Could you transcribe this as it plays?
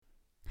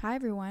Hi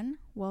everyone,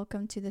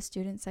 welcome to the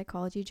Student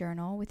Psychology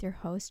Journal with your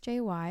host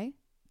JY.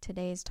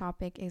 Today's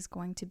topic is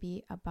going to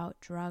be about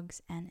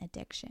drugs and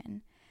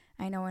addiction.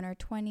 I know in our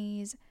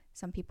 20s,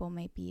 some people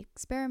may be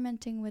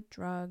experimenting with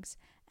drugs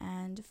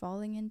and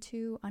falling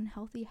into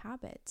unhealthy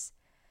habits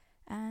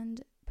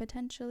and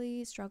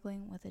potentially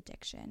struggling with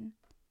addiction.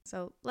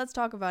 So let's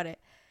talk about it.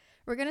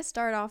 We're going to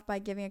start off by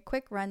giving a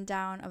quick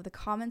rundown of the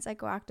common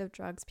psychoactive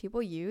drugs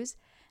people use.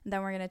 And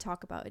then we're going to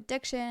talk about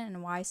addiction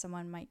and why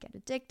someone might get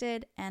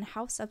addicted and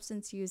how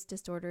substance use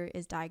disorder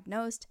is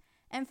diagnosed,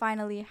 and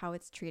finally, how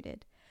it's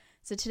treated.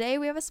 So today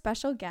we have a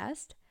special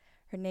guest.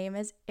 Her name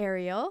is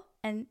Ariel,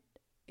 and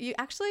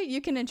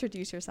you can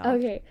introduce yourself.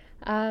 Okay.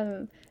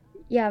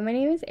 My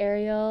name is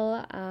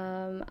Ariel.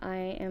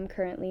 I am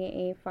currently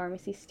a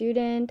pharmacy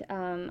student,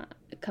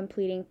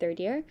 completing third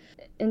year.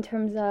 In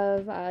terms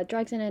of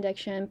drugs and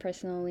addiction,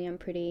 personally, I'm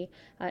pretty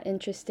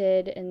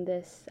interested in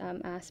this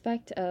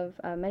aspect of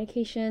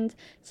medications,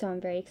 so I'm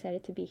very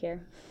excited to be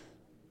here.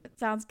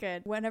 Sounds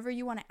good. Whenever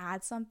you want to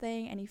add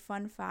something, any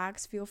fun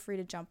facts, feel free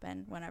to jump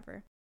in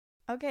whenever.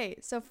 Okay,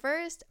 so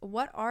first,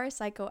 what are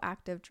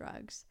psychoactive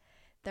drugs?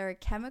 There are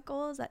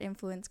chemicals that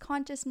influence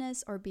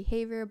consciousness or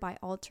behavior by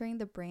altering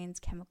the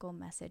brain's chemical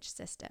message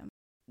system.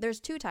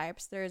 There's two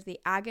types. There's the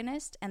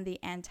agonist and the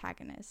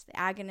antagonist. The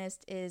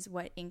agonist is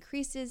what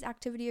increases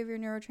activity of your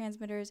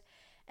neurotransmitters,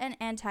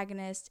 and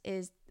antagonist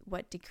is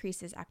what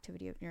decreases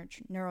activity of your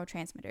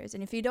neurotransmitters.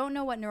 And if you don't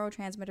know what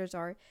neurotransmitters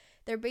are,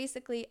 they're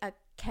basically a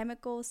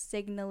chemical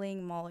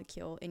signaling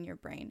molecule in your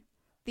brain.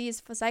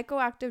 These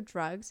psychoactive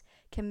drugs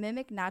can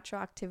mimic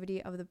natural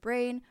activity of the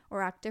brain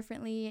or act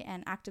differently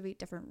and activate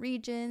different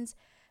regions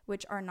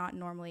which are not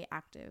normally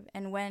active.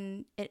 And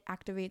when it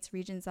activates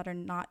regions that are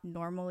not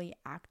normally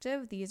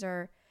active, these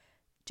are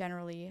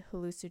generally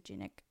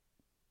hallucinogenic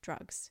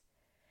drugs.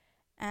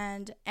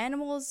 And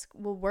animals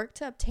will work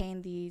to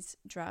obtain these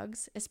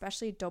drugs,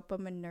 especially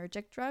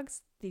dopaminergic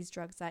drugs, these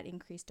drugs that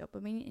increase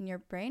dopamine in your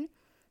brain.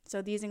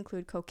 So these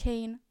include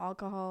cocaine,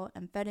 alcohol,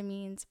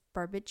 amphetamines,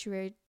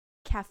 barbiturates,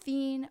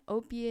 caffeine,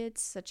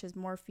 opiates such as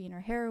morphine or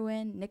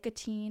heroin,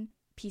 nicotine,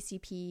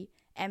 PCP,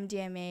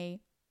 MDMA,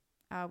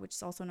 which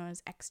is also known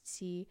as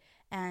ecstasy,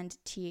 and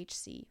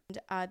THC.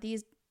 And,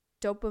 these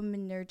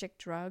dopaminergic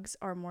drugs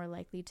are more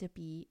likely to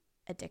be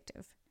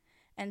addictive.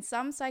 And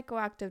some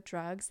psychoactive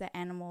drugs that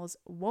animals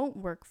won't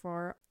work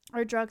for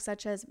are drugs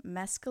such as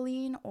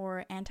mescaline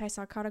or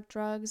antipsychotic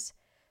drugs.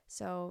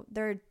 So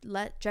they're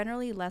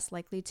generally less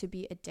likely to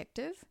be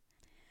addictive.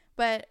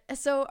 But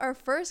so our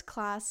first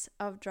class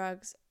of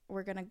drugs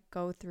we're going to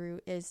go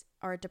through is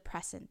our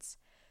depressants.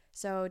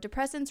 So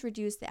depressants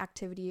reduce the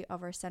activity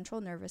of our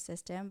central nervous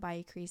system by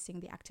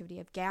increasing the activity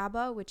of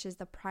GABA, which is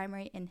the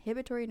primary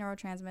inhibitory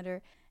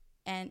neurotransmitter,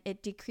 and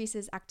it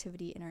decreases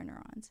activity in our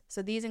neurons.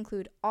 So these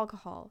include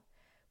alcohol,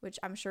 which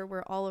I'm sure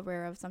we're all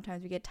aware of.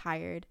 Sometimes we get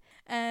tired.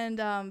 And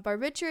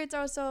barbiturates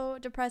are also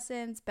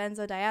depressants,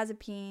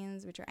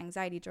 benzodiazepines, which are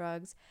anxiety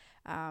drugs,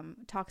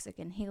 toxic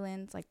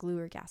inhalants like glue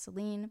or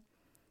gasoline.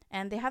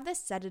 And they have this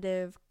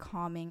sedative,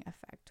 calming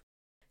effect.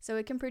 So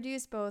it can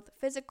produce both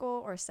physical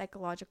or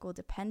psychological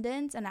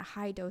dependence, and at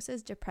high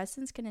doses,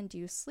 depressants can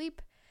induce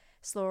sleep,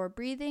 slower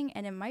breathing,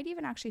 and it might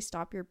even actually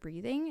stop your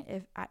breathing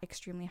if at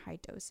extremely high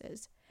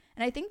doses.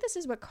 And I think this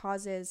is what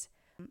causes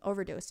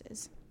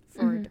overdoses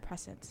for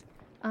depressants.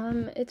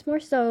 It's more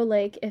so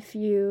like if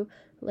you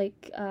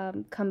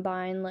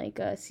combine like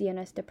a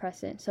CNS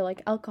depressant. So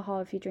like alcohol,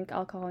 if you drink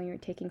alcohol and you're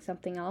taking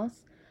something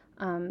else,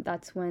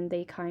 that's when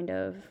they kind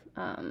of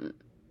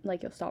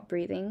you'll stop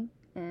breathing,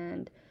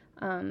 and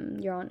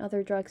you're on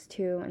other drugs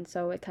too, and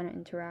so it kind of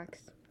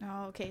interacts.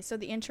 Oh, okay. So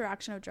the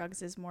interaction of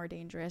drugs is more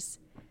dangerous.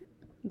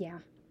 Yeah.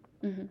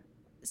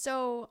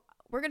 So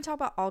we're going to talk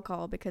about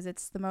alcohol because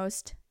it's the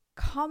most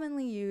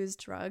commonly used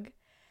drug.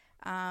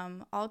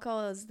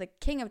 Alcohol is the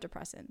king of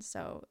depressants.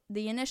 So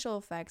the initial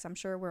effects, I'm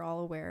sure we're all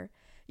aware: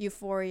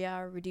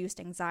 euphoria, reduced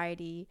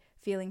anxiety,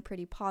 feeling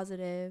pretty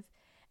positive.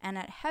 And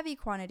at heavy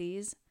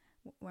quantities,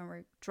 when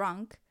we're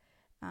drunk,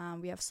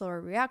 we have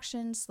slower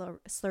reactions,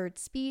 slurred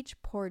speech,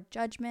 poor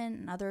judgment,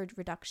 and other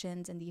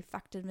reductions in the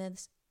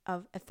effectiveness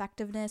of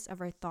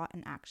our thought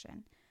and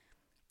action.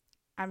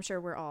 I'm sure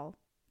we're all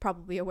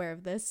probably aware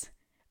of this.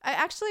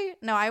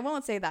 I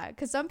won't say that,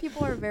 because some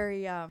people are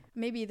very,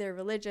 maybe they're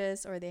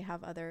religious or they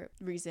have other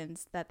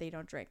reasons that they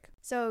don't drink.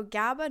 So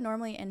GABA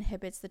normally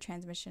inhibits the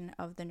transmission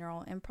of the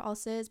neural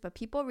impulses, but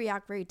people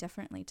react very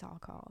differently to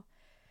alcohol.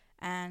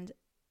 And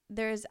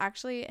there's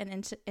actually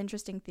an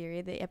interesting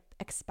theory, the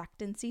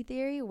expectancy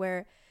theory,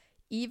 where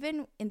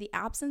even in the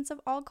absence of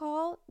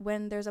alcohol,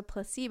 when there's a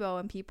placebo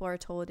and people are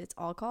told it's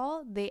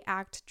alcohol, they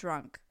act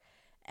drunk.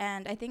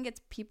 And I think it's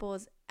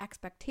people's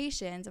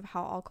expectations of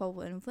how alcohol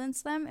will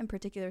influence them in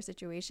particular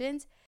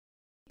situations.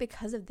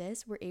 Because of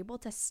this, we're able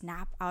to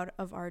snap out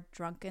of our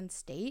drunken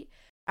state.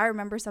 I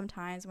remember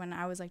sometimes when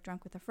I was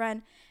drunk with a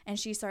friend and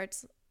she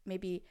starts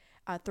maybe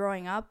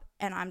throwing up,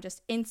 and I'm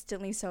just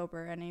instantly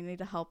sober and I need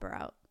to help her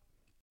out.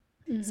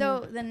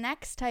 So the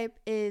next type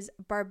is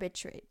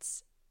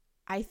barbiturates.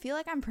 I feel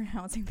like I'm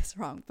pronouncing this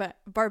wrong, but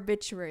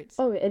barbiturates.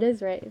 Oh, it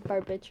is right.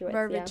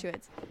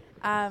 Barbiturates.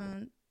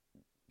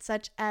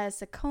 Such as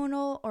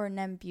Seconal or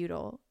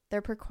Nembutal.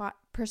 They're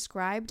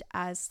prescribed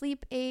as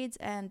sleep aids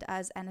and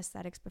as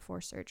anesthetics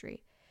before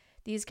surgery.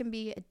 These can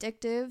be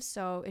addictive,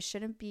 so it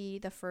shouldn't be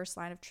the first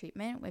line of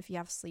treatment if you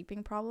have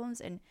sleeping problems.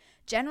 And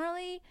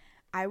generally,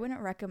 I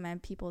wouldn't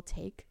recommend people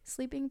take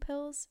sleeping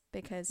pills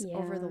because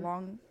over the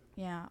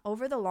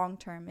long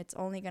term, it's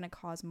only going to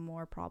cause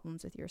more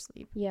problems with your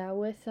sleep. Yeah,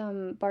 with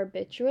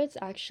barbiturates,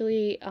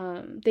 actually,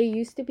 they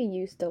used to be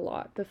used a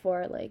lot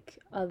before like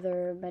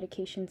other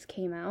medications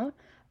came out.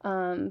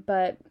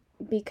 But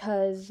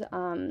because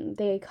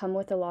they come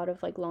with a lot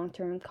of like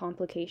long-term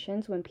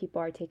complications when people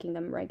are taking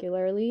them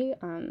regularly,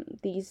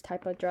 these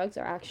type of drugs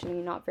are actually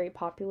not very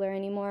popular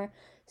anymore.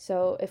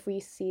 So if we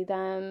see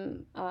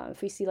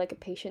like a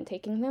patient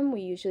taking them,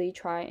 we usually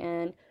try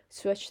and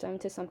switch them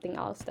to something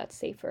else that's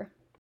safer.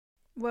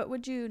 What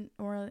would you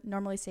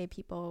normally say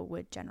people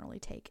would generally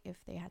take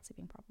if they had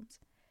sleeping problems?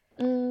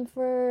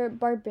 For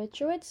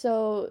barbiturates,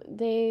 so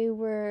they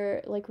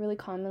were like really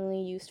commonly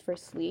used for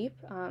sleep.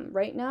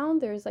 Right now,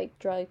 there's like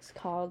drugs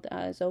called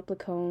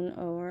zopiclone,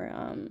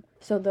 or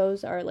so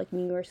those are like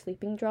newer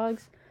sleeping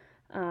drugs.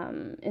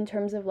 In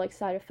terms of like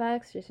side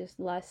effects, there's just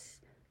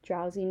less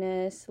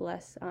drowsiness,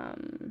 less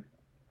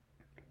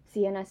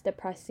CNS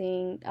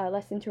depressing,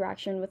 less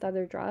interaction with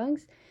other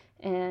drugs.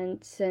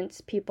 And since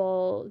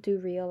people do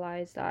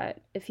realize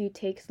that if you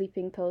take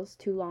sleeping pills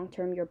too long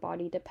term, your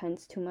body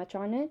depends too much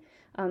on it,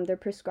 they're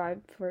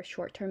prescribed for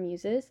short term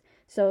uses.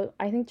 So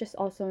I think just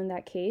also in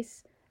that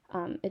case,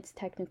 it's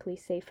technically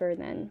safer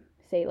than,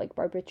 say, like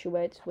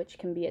barbiturates, which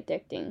can be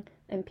addicting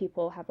and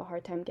people have a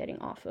hard time getting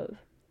off of.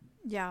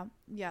 Yeah.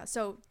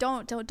 So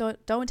don't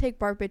take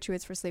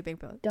barbiturates for sleeping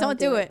pills. Don't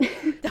do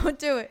it. Don't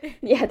do it.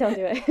 Yeah, don't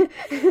do it.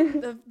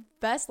 The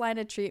best line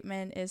of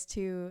treatment is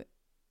to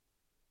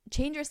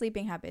change your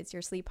sleeping habits,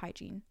 your sleep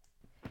hygiene.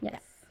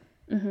 Yes.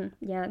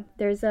 Yeah,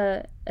 it's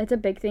a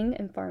big thing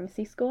in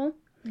pharmacy school.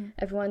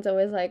 Everyone's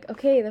always like,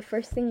 okay, the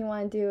first thing you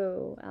want to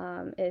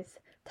do is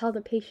tell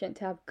the patient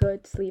to have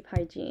good sleep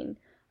hygiene,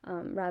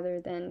 rather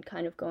than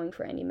kind of going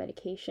for any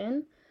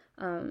medication,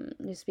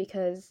 just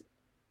because,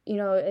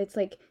 it's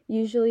like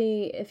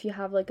usually if you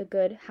have like a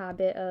good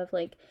habit of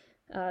like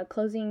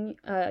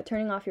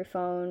turning off your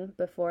phone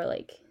before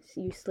like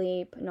you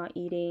sleep, not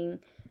eating,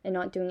 and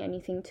not doing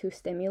anything too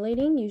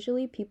stimulating,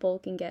 usually people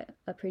can get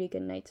a pretty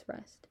good night's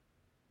rest.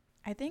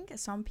 I think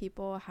some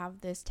people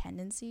have this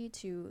tendency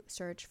to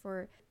search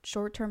for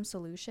short-term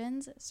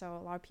solutions. So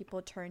a lot of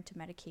people turn to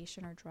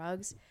medication or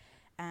drugs,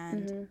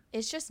 and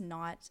it's just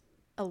not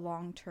a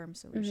long-term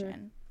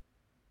solution.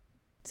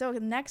 So the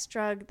next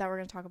drug that we're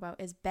going to talk about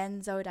is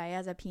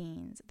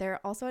benzodiazepines. They're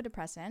also a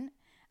depressant.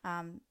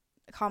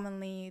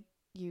 Commonly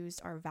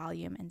used are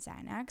Valium and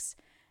Xanax,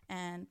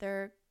 and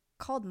they're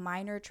called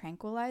minor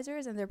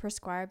tranquilizers, and they're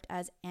prescribed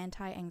as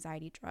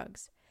anti-anxiety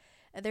drugs.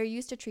 They're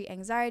used to treat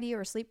anxiety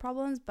or sleep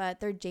problems, but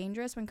they're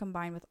dangerous when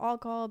combined with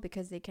alcohol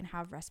because they can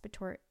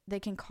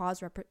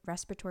cause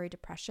respiratory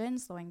depression,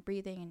 slowing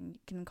breathing, and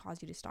can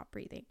cause you to stop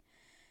breathing.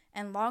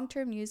 And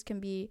long-term use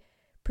can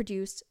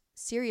produce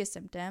serious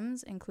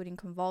symptoms, including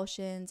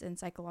convulsions, and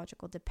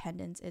psychological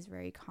dependence is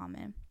very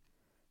common.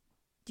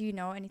 Do you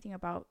know anything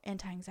about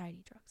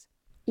anti-anxiety drugs?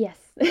 Yes,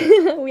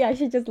 we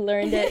actually just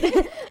learned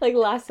it like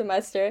last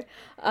semester.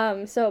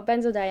 So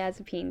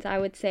benzodiazepines, I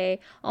would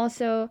say,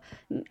 also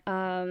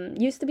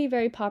used to be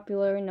very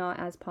popular, not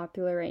as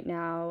popular right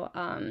now,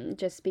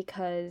 just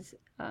because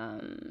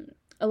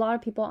a lot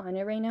of people on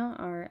it right now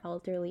are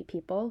elderly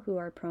people who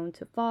are prone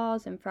to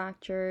falls and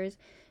fractures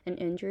and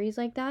injuries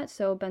like that.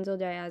 So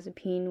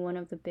benzodiazepine, one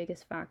of the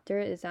biggest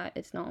factors is that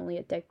it's not only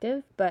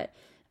addictive, but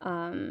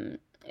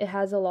it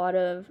has a lot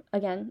of,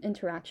 again,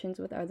 interactions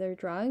with other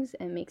drugs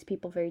and makes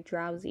people very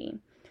drowsy.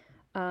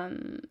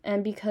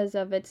 And because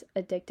of its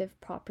addictive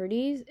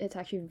properties, it's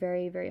actually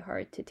very, very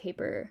hard to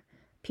taper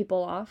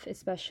people off,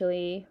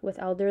 especially with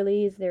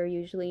elderlies.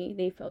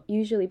 They've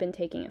usually been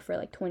taking it for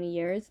like 20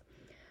 years.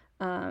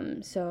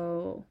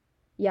 So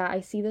yeah, I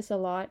see this a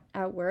lot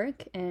at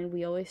work, and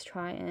we always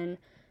try and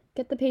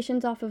get the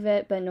patients off of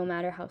it, but no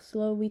matter how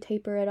slow we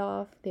taper it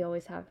off, they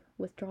always have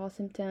withdrawal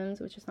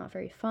symptoms, which is not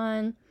very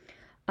fun.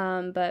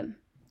 But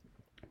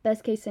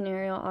best case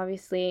scenario,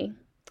 obviously,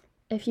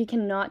 if you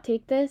cannot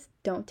take this,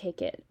 don't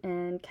take it.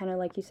 And kind of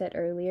like you said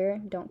earlier,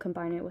 don't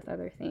combine it with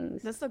other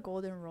things. That's the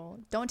golden rule.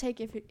 Don't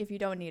take it if you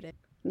don't need it.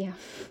 Yeah.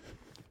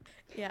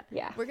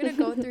 Yeah. We're going to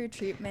go through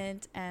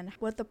treatment and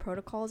what the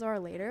protocols are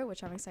later,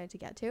 which I'm excited to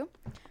get to.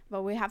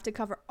 But we have to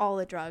cover all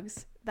the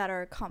drugs that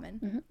are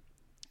common.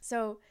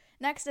 So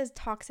next is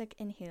toxic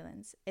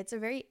inhalants. It's a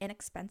very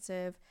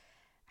inexpensive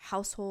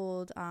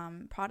household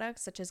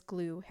products such as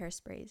glue,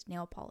 hairsprays,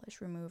 nail polish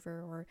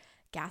remover, or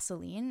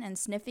gasoline. And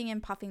sniffing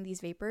and puffing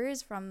these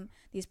vapors from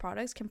these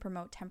products can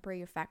promote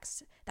temporary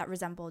effects that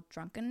resemble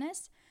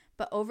drunkenness,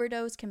 but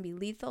overdose can be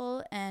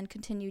lethal, and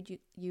continued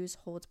use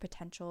holds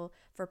potential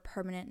for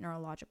permanent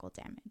neurological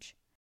damage.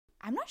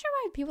 I'm not sure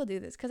why people do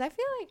this, because I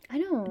feel like I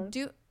know.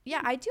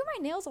 I do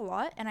my nails a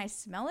lot and I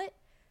smell it,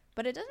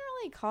 but it doesn't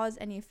really cause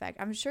any effect.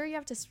 I'm sure you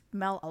have to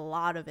smell a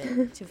lot of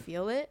it to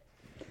feel it,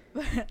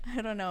 but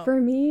I don't know. For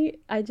me,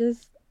 I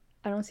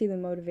don't see the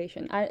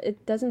motivation.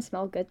 It doesn't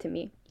smell good to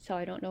me, so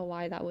I don't know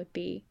why that would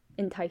be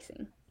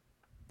enticing.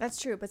 That's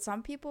true, but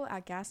some people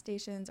at gas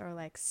stations are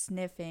like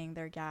sniffing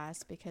their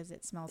gas because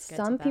it smells good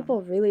to Some them.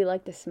 people really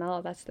like the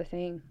smell. That's the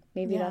thing.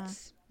 Maybe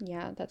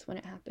Yeah. that's when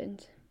it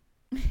happens.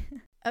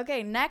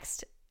 Okay,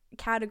 next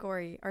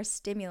category are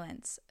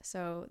stimulants.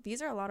 So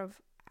these are a lot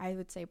of, I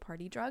would say,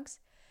 party drugs.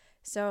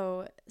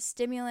 So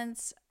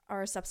stimulants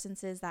are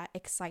substances that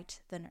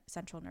excite the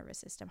central nervous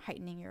system,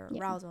 heightening your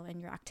arousal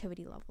and your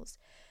activity levels.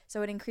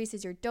 So it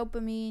increases your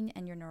dopamine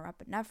and your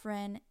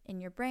norepinephrine in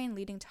your brain,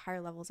 leading to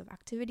higher levels of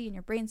activity in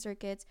your brain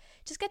circuits.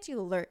 It just gets you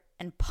alert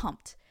and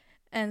pumped.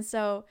 And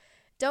so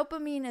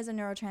dopamine is a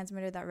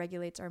neurotransmitter that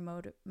regulates our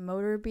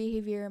motor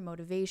behavior,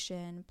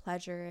 motivation,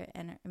 pleasure,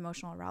 and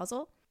emotional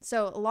arousal.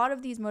 So a lot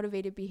of these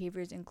motivated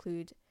behaviors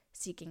include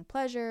seeking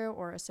pleasure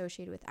or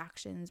associated with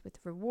actions with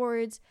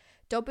rewards.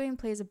 Dopamine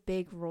plays a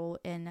big role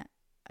in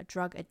a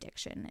drug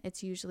addiction.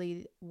 It's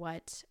usually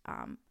what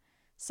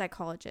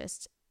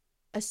psychologists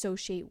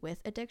associate with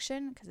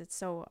addiction because it's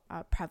so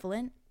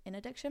prevalent in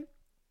addiction.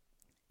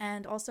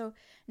 And also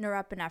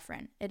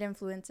norepinephrine. It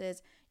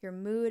influences your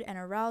mood and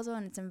arousal,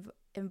 and it's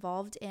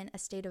involved in a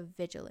state of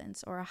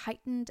vigilance or a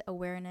heightened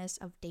awareness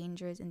of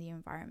dangers in the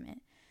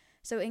environment.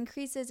 So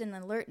increases in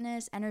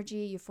alertness,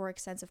 energy, euphoric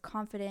sense of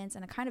confidence,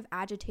 and a kind of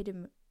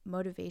agitated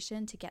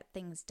motivation to get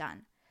things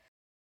done.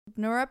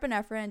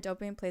 Norepinephrine and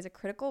dopamine plays a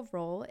critical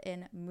role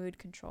in mood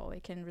control.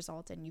 It can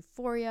result in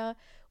euphoria,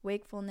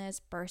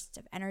 wakefulness, bursts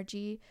of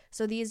energy.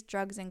 So these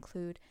drugs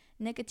include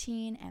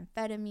nicotine,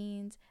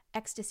 amphetamines,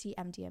 ecstasy,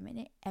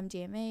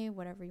 MDMA,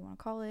 whatever you want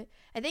to call it.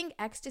 I think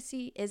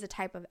ecstasy is a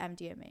type of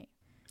MDMA.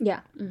 Yeah.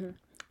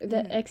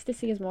 The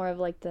ecstasy is more of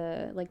like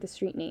the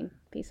street name,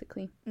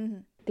 basically.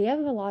 They have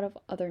a lot of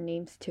other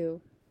names too.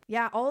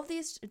 Yeah, all of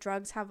these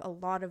drugs have a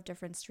lot of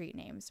different street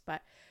names,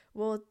 but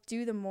we'll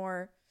do the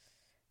more,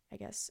 I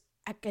guess,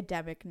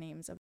 academic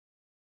names of.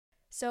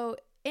 So,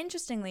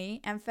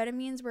 interestingly,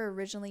 amphetamines were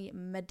originally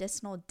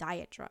medicinal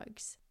diet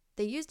drugs.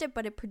 They used it,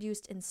 but it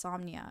produced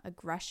insomnia,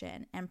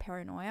 aggression, and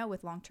paranoia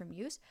with long-term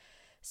use.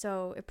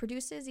 So, it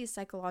produces these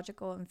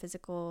psychological and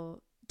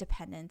physical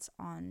dependence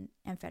on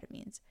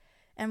amphetamines.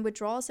 And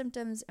withdrawal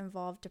symptoms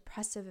involve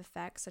depressive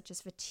effects such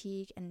as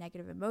fatigue and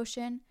negative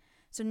emotion.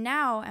 So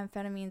now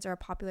amphetamines are a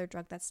popular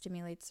drug that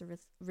stimulates the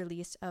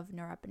release of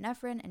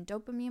norepinephrine and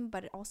dopamine,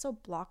 but it also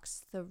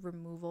blocks the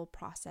removal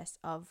process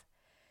of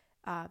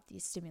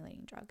these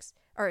stimulating drugs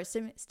or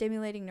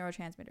stimulating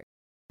neurotransmitters.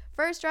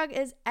 First drug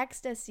is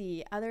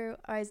ecstasy,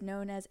 otherwise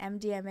known as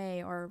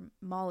MDMA or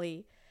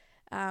Molly.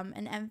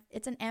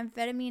 It's an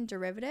amphetamine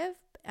derivative.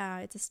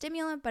 It's a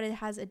stimulant, but it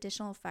has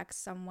additional effects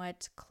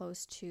somewhat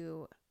close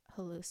to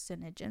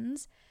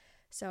hallucinogens.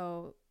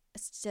 So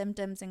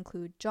symptoms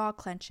include jaw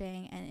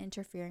clenching and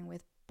interfering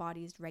with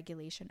body's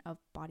regulation of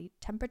body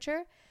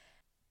temperature.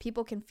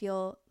 People can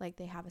feel like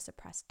they have a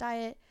suppressed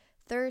diet,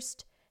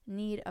 thirst,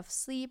 need of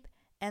sleep,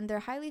 and they're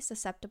highly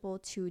susceptible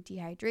to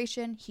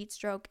dehydration, heat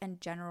stroke,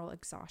 and general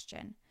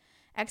exhaustion.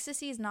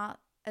 Ecstasy is not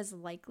as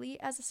likely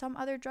as some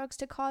other drugs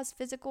to cause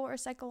physical or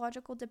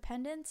psychological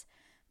dependence,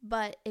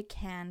 but it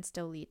can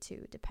still lead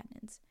to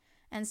dependence.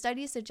 And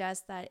studies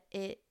suggest that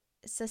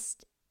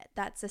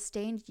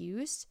sustained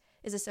use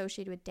is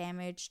associated with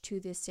damage to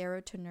the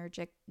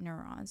serotonergic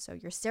neurons. So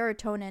your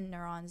serotonin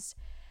neurons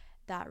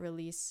that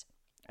release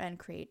and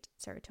create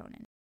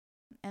serotonin.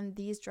 And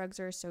these drugs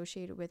are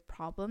associated with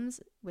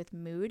problems with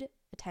mood,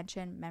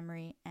 attention,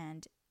 memory,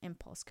 and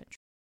impulse control.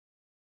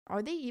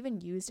 Are they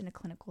even used in a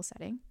clinical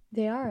setting?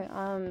 They are.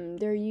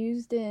 They're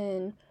used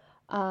in,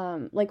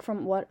 like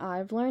from what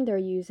I've learned, they're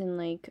used in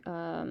like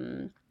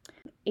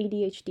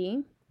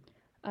ADHD.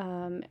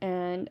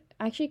 And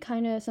actually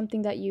kind of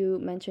something that you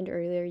mentioned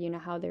earlier, you know,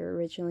 how they're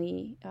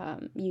originally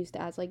used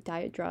as like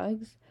diet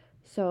drugs.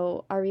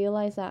 So I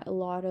realized that a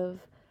lot of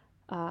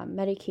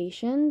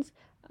medications,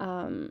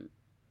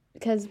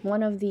 because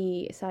one of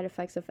the side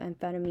effects of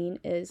amphetamine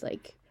is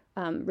like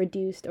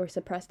reduced or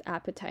suppressed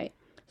appetite.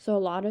 So a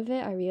lot of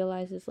it I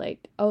realized is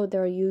like, oh,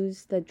 they'll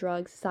use the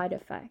drug's side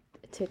effect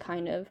to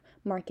kind of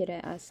market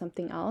it as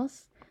something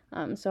else.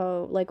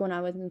 So like when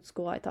I was in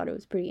school, I thought it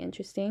was pretty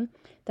interesting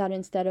that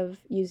instead of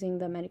using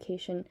the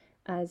medication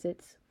as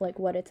it's like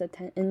what it's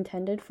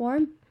intended for,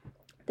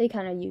 they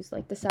kind of use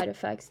like the side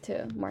effects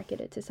to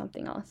market it to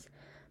something else.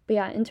 But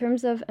yeah, in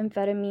terms of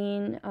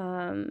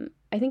amphetamine,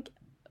 I think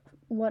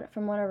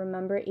from what I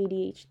remember,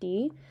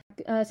 ADHD,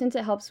 since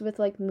it helps with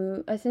like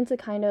mood, since it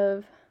kind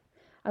of,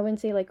 I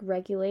wouldn't say like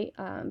regulate,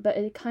 but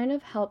it kind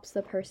of helps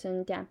the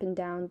person dampen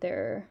down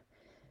their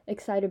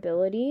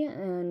excitability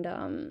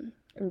and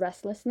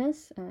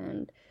restlessness.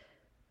 And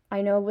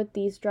I know with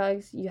these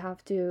drugs you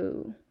have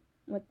to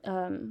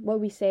what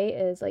we say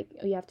is like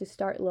you have to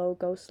start low,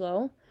 go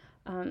slow.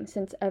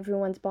 Since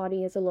everyone's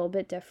body is a little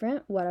bit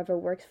different, whatever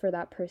works for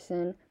that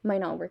person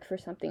might not work for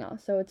something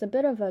else. So it's a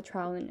bit of a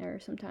trial and error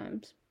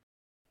sometimes.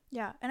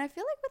 Yeah, and I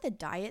feel like with the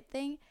diet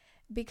thing,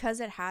 because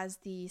it has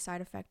the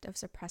side effect of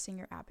suppressing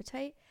your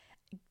appetite,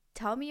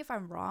 tell me if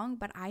I'm wrong,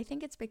 but I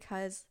think it's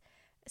because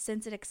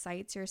since it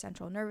excites your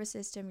central nervous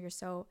system, you're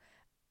so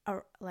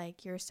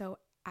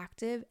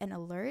active and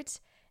alert.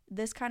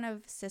 This kind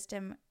of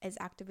system is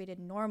activated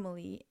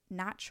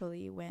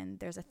naturally when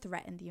there's a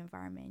threat in the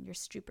environment. You're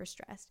super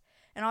stressed.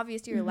 And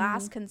obviously your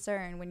last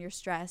concern when you're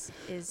stressed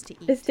is to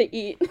eat. Is to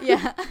eat.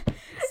 Yeah.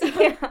 So,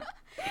 yeah.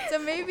 so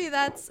maybe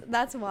that's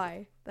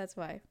why. That's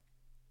why.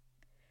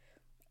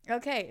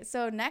 Okay,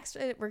 so next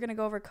we're going to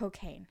go over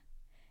cocaine.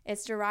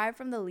 It's derived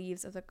from the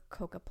leaves of the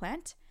coca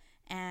plant,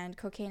 and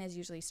cocaine is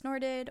usually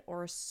snorted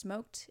or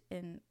smoked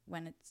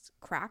when it's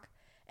crack,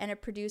 and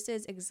it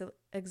produces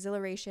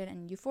exhilaration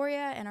and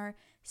euphoria and are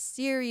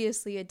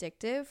seriously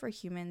addictive for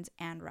humans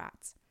and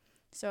rats.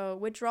 So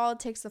withdrawal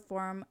takes the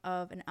form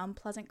of an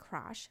unpleasant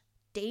crash.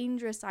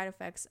 Dangerous side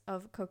effects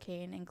of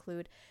cocaine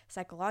include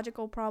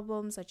psychological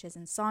problems such as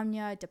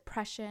insomnia,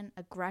 depression,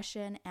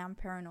 aggression, and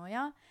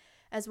paranoia,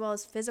 as well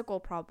as physical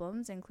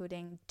problems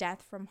including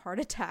death from heart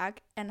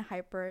attack and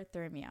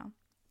hyperthermia.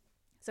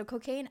 So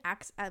cocaine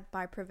acts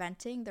by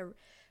preventing the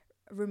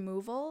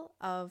removal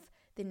of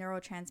the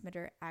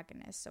neurotransmitter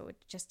agonist. So it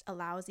just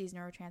allows these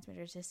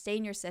neurotransmitters to stay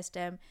in your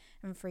system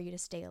and for you to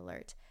stay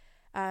alert.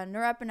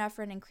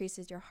 Norepinephrine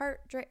increases your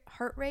heart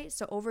rate,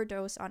 so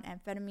overdose on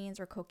amphetamines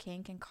or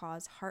cocaine can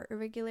cause heart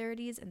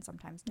irregularities and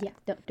sometimes death.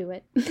 Yeah, don't do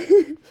it.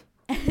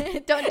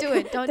 Don't do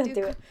it. Don't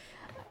do it.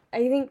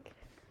 I think,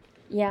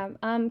 yeah,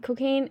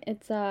 cocaine,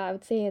 it's, I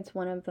would say it's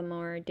one of the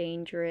more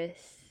dangerous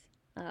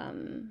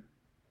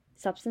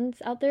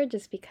substance out there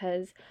just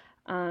because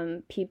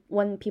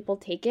when people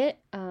take it,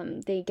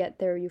 they get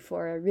their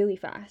euphoria really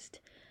fast.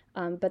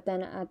 But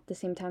then at the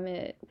same time,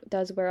 it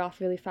does wear off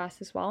really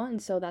fast as well.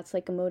 And so that's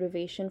like a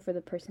motivation for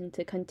the person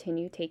to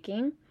continue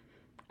taking.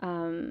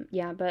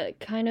 Yeah, but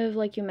kind of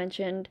like you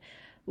mentioned,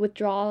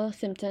 withdrawal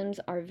symptoms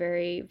are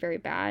very, very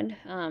bad,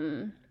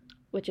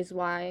 which is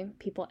why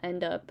people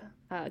end up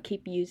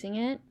keep using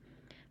it.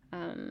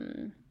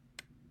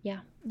 Yeah.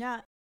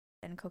 Yeah.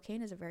 And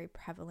cocaine is a very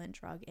prevalent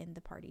drug in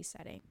the party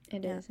setting.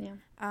 It is, yeah.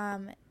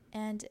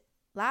 And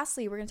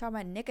lastly, we're going to talk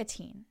about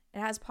nicotine. It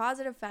has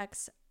positive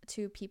effects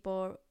to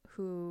people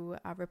who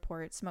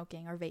report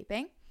smoking or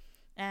vaping,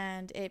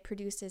 and it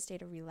produces a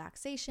state of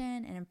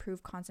relaxation and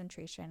improved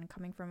concentration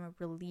coming from a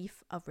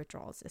relief of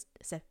withdrawal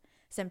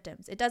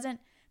symptoms. It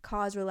doesn't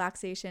cause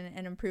relaxation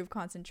and improve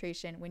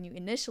concentration when you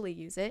initially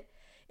use it.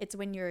 It's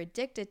when you're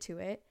addicted to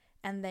it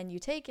and then you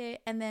take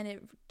it and then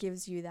it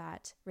gives you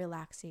that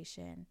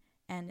relaxation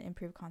and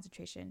improved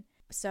concentration.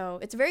 So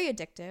it's very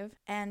addictive,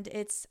 and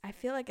I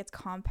feel like it's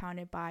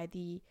compounded by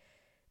the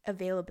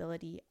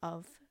availability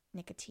of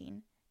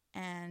nicotine,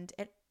 and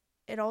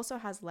it also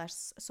has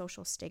less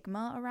social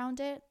stigma around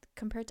it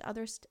compared to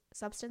other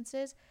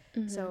substances.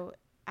 Mm-hmm. So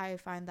I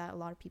find that a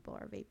lot of people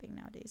are vaping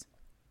nowadays.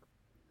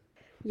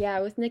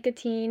 Yeah, with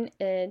nicotine,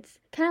 it's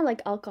kind of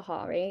like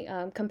alcohol,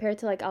 right? Compared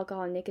to like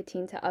alcohol and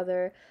nicotine to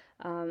other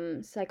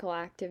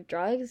psychoactive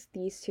drugs,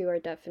 these two are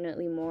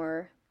definitely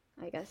more,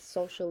 I guess,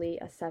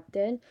 socially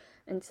accepted.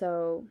 And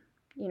so,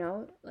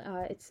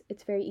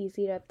 it's very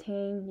easy to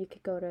obtain. You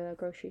could go to a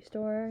grocery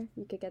store,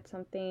 you could get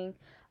something.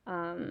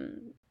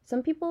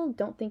 Some people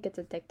don't think it's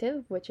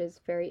addictive, which is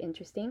very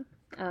interesting.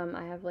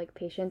 I have like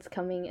patients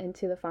coming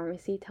into the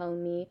pharmacy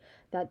telling me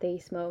that they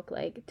smoke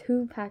like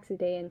 2 packs a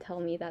day and tell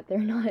me that they're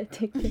not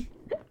addicted.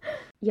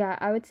 Yeah,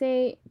 I would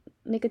say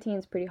nicotine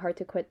is pretty hard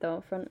to quit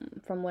though,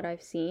 from what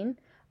I've seen.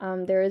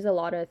 There is a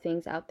lot of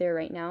things out there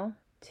right now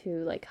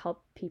to like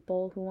help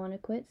people who want to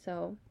quit,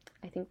 so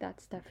I think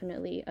that's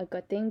definitely a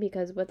good thing,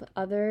 because with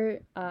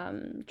other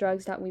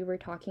drugs that we were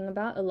talking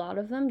about, a lot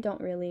of them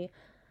don't really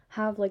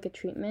have like a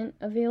treatment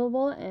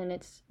available, and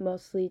it's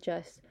mostly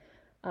just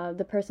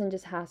the person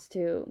just has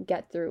to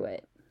get through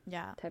it.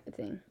 Yeah, type of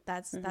thing.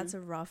 That's a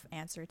rough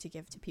answer to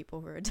give to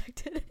people who are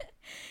addicted.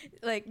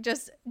 Like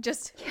just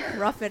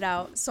rough it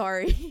out.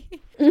 Sorry.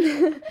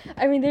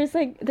 I mean, there's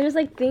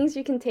like things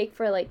you can take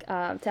for like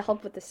to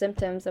help with the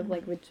symptoms of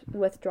like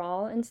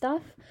withdrawal and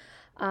stuff.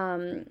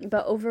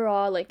 But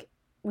overall, like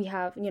we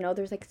have,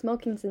 there's like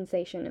smoking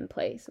cessation in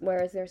place,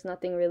 whereas there's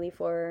nothing really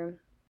for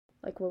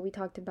like what we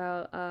talked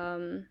about,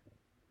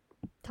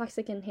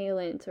 toxic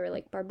inhalants or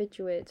like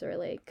barbiturates or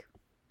like,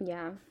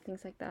 yeah,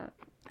 things like that.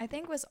 I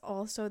think with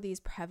also these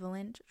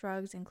prevalent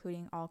drugs,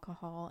 including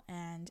alcohol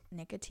and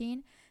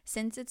nicotine,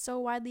 since it's so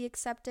widely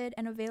accepted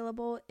and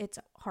available, it's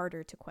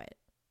harder to quit.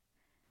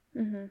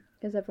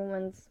 Because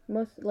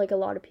a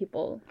lot of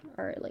people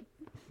are like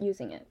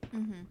using it.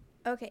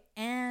 Okay,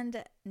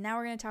 and now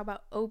we're going to talk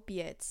about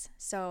opiates.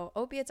 So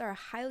opiates are a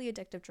highly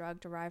addictive drug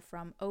derived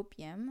from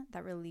opium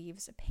that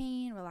relieves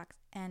pain,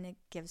 and it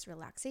gives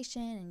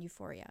relaxation and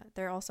euphoria.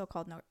 They're also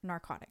called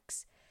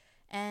narcotics.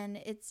 And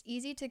it's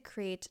easy to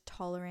create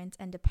tolerance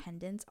and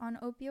dependence on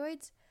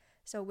opioids.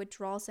 So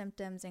withdrawal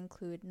symptoms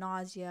include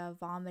nausea,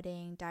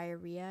 vomiting,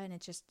 diarrhea, and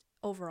it's just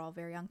overall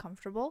very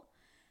uncomfortable.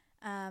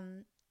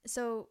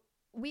 So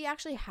we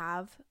actually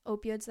have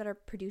opioids that are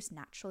produced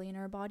naturally in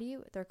our body.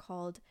 They're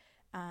called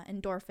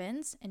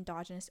endorphins,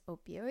 endogenous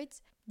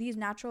opioids. These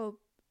natural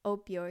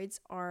opioids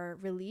are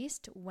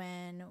released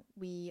when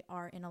we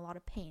are in a lot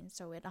of pain.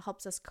 So it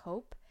helps us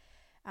cope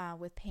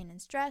with pain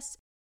and stress.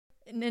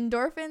 And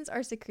endorphins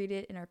are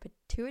secreted in our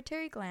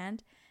pituitary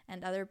gland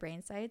and other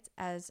brain sites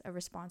as a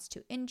response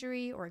to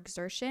injury or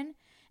exertion.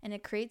 And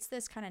it creates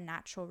this kind of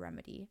natural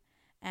remedy.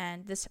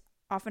 And this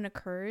often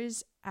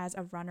occurs as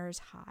a runner's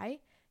high.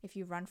 If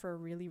you run for a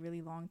really,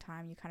 really long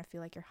time, you kind of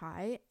feel like you're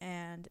high.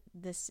 And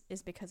this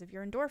is because of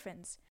your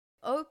endorphins.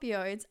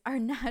 Opioids are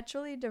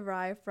naturally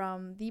derived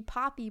from the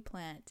poppy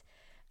plant.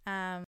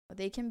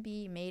 They can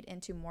be made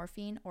into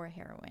morphine or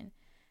heroin.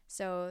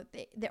 So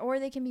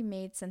they can be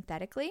made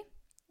synthetically,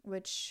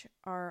 which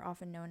are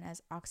often known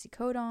as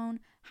oxycodone,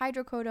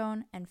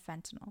 hydrocodone, and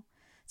fentanyl.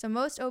 So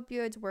most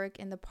opioids work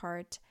in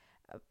part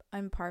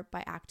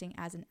by acting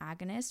as an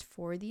agonist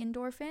for the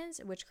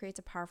endorphins, which creates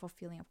a powerful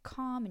feeling of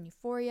calm and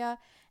euphoria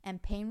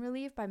and pain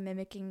relief by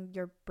mimicking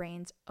your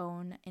brain's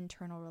own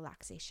internal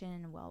relaxation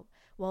and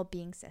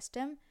well-being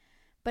system.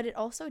 But it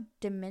also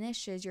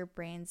diminishes your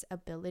brain's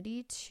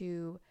ability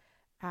to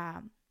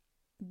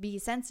be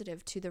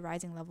sensitive to the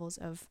rising levels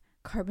of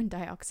carbon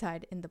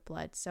dioxide in the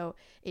blood. So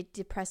it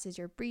depresses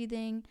your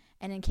breathing,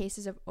 and in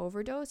cases of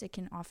overdose, it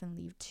can often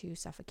lead to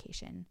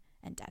suffocation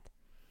and death.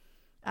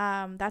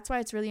 That's why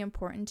it's really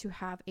important to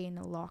have a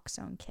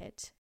naloxone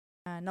kit.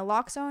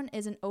 Naloxone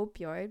is an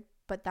opioid,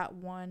 but that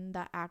one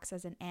that acts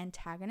as an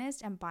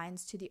antagonist and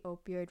binds to the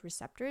opioid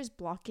receptors,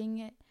 blocking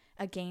it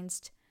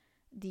against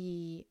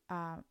the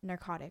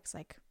narcotics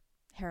like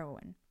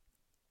heroin.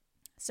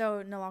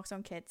 So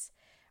naloxone kits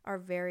are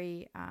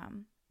very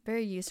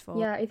useful.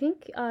 Yeah, I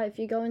think if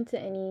you go into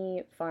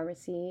any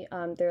pharmacy,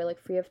 they're like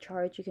free of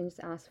charge. You can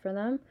just ask for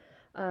them.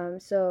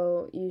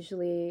 So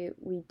usually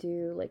we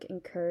do like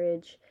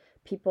encourage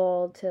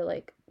people to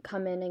like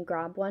come in and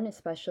grab one,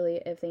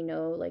 especially if they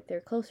know like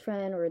their close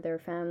friend or their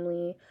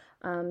family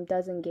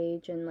does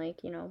engage in like,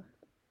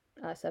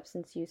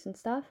 substance use and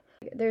stuff.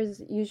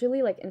 There's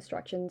usually like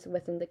instructions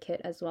within the kit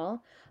as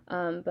well,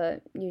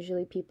 but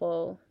usually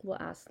people will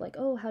ask like,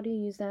 oh, how do you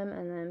use them?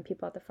 And then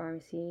people at the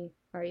pharmacy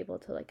are able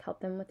to like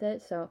help them with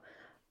it. So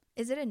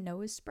is it a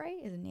nose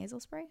spray? Is it a nasal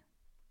spray?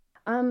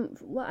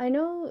 well, I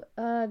know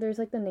there's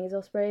like the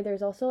nasal spray.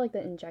 There's also like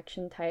the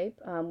injection type,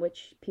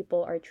 which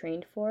people are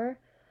trained for.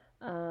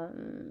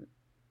 Um,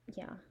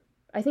 yeah,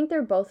 I think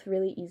they're both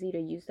really easy to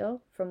use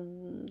though,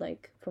 from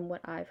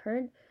what I've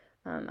heard.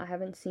 I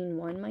haven't seen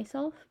one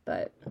myself,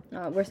 but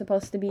we're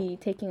supposed to be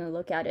taking a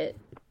look at it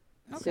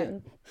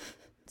soon.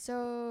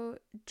 So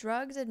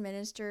drugs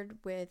administered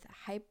with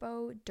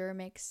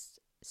hypodermic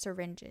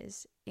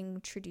syringes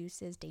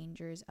introduces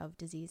dangers of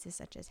diseases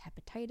such as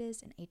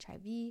hepatitis and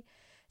HIV.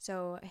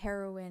 So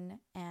heroin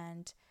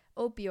and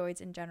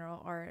opioids in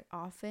general are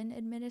often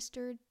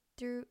administered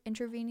through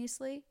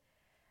intravenously,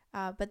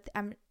 but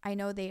I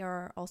know they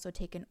are also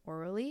taken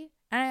orally.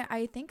 And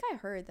I think I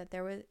heard that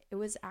it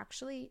was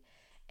actually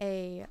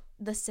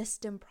the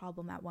system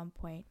problem at one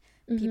point.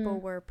 People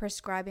were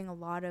prescribing a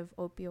lot of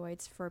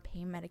opioids for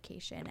pain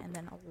medication, and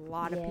then a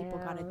lot of people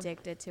got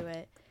addicted to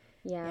it.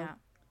 Yeah.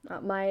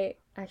 My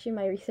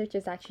research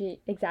is actually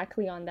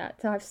exactly on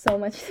that, so I have so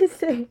much to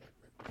say.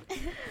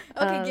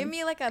 Okay, give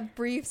me like a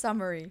brief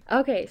summary.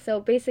 Okay, so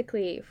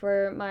basically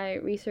for my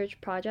research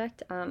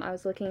project, I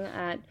was looking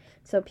at,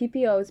 so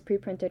PPOs,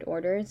 pre-printed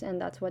orders, and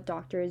that's what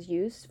doctors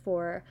use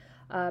for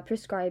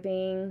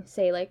prescribing,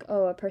 say like,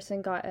 oh, a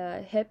person got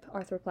a hip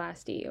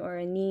arthroplasty or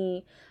a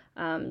knee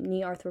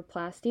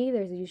arthroplasty.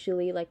 There's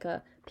usually like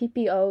a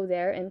PPO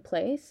there in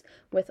place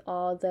with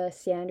all the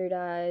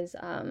standardized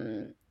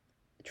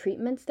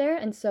treatments there.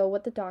 And so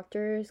what the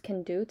doctors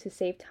can do to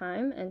save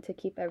time and to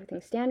keep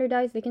everything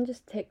standardized, they can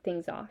just tick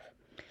things off.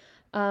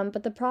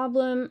 But the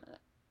problem,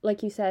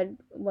 like you said,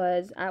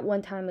 was at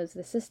one time was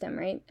the system,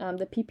 right?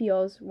 The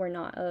PPOs were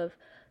not of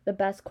the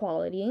best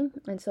quality,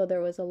 and so there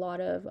was a lot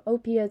of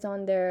opiates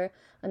on there,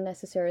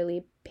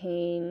 unnecessarily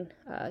pain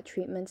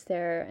treatments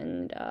there,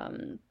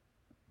 and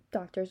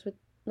doctors would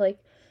like.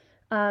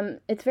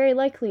 It's very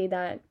likely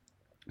that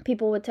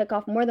people would tick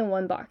off more than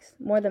one box,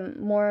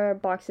 more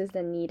boxes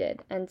than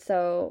needed. And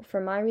so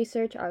for my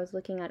research, I was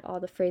looking at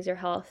all the Fraser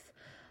Health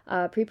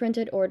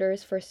pre-printed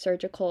orders for the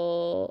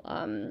surgical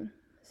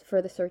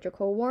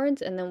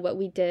wards. And then what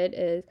we did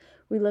is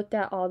we looked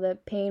at all the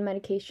pain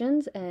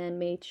medications and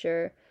made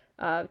sure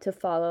to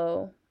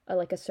follow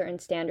like a certain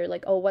standard,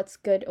 like, oh, what's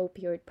good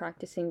opioid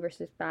practicing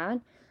versus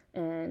bad,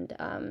 and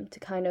to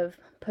kind of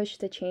push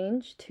the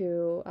change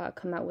to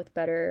come out with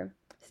better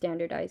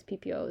standardized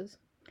PPOs.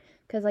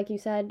 Because like you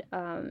said,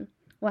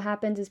 what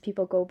happens is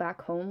people go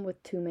back home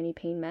with too many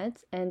pain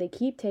meds and they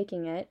keep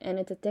taking it and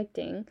it's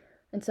addicting.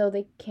 And so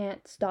they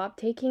can't stop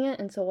taking it.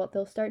 And so what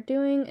they'll start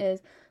doing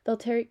is they'll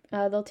take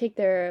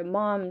their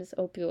mom's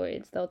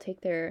opioids. They'll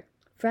take their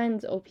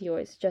friends'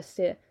 opioids just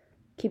to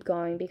keep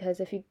going. Because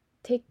if you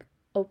take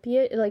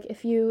opiate, like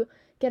if you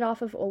get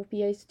off of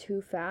opiates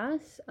too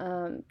fast,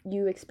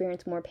 you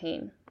experience more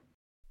pain.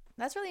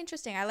 That's really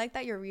interesting. I like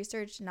that your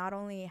research not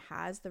only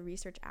has the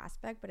research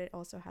aspect, but it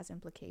also has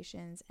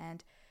implications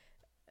and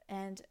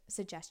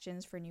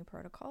suggestions for new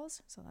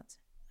protocols. So that's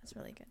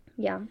really good.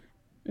 Yeah.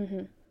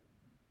 Mm-hmm.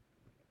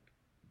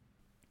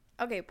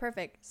 Okay,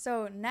 perfect.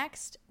 So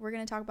next, we're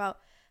going to talk about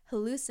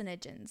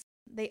hallucinogens.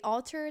 They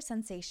alter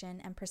sensation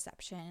and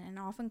perception and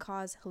often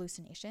cause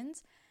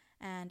hallucinations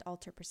and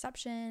alter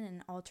perception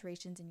and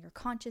alterations in your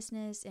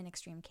consciousness in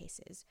extreme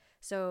cases.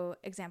 So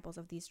examples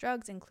of these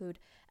drugs include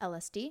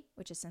LSD,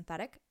 which is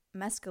synthetic,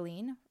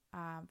 mescaline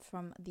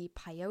from the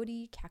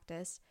peyote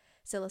cactus,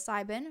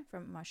 psilocybin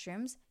from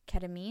mushrooms,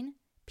 ketamine,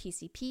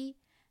 PCP,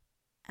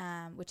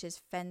 which is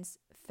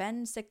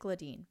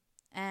phencyclidine.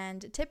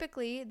 And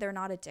typically, they're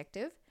not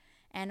addictive.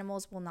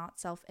 Animals will not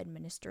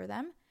self-administer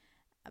them,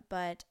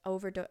 but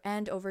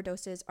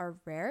overdoses are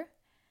rare.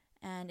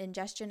 And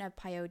ingestion of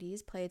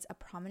peyotes plays a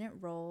prominent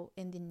role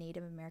in the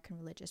Native American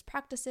religious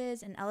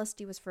practices. And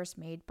LSD was first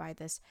made by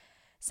this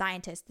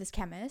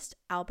chemist,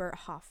 Albert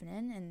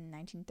Hofmann, in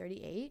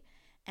 1938.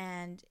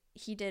 And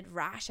he did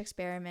rash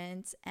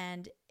experiments,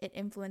 and it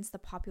influenced the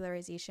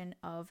popularization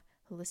of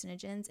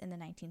hallucinogens in the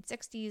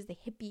 1960s, the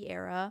hippie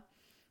era.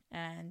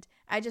 And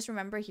I just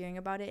remember hearing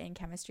about it in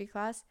chemistry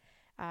class.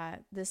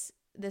 This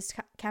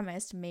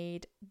chemist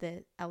made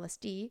the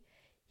LSD.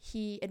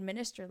 He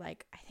administered I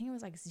think it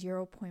was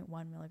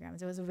 0.1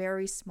 milligrams. It was a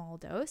very small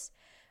dose,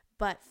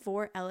 but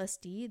for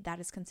LSD,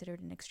 that is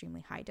considered an extremely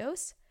high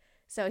dose.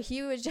 So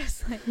he was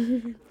just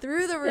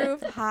through the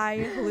roof high,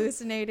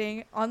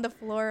 hallucinating on the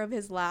floor of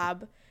his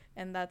lab,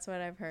 and that's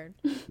what I've heard.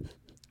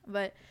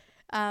 But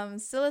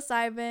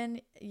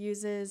psilocybin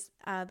uses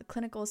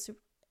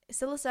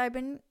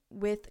psilocybin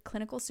with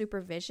clinical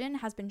supervision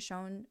has been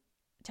shown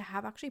to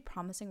have actually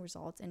promising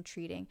results in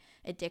treating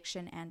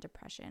addiction and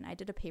depression. I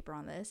did a paper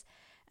on this,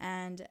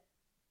 and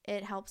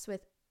it helps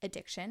with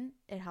addiction.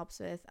 It helps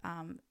with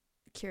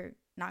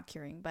not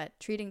curing, but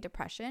treating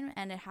depression,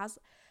 and it has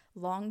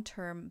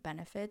long-term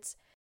benefits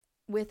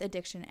with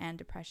addiction and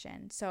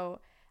depression. So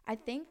I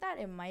think that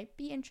it might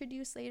be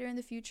introduced later in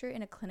the future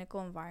in a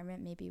clinical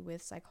environment, maybe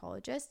with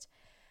psychologists,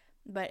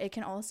 but it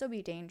can also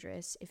be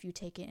dangerous if you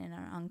take it in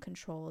an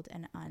uncontrolled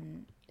and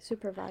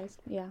unsupervised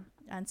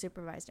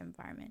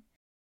environment.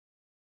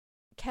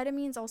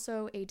 Ketamine is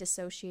also a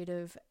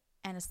dissociative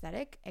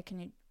anesthetic. It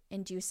can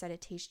induce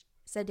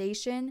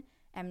sedation,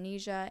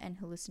 amnesia, and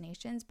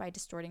hallucinations by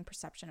distorting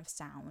perception of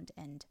sound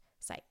and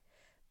sight,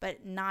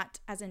 but not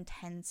as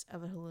intense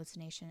of a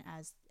hallucination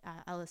as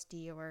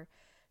LSD or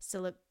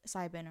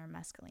psilocybin or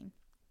mescaline.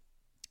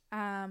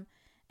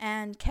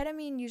 And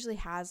ketamine usually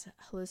has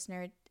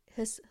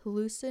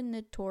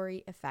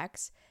hallucinatory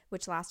effects,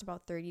 which last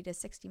about 30 to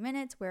 60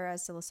 minutes,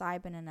 whereas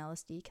psilocybin and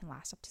LSD can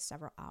last up to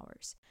several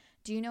hours.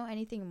 Do you know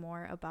anything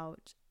more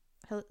about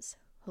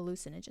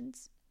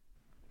hallucinogens?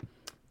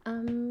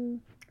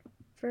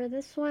 For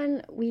this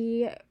one,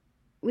 we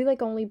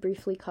only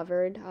briefly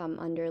covered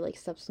under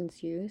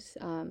substance use.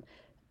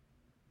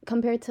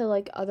 Compared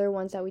to other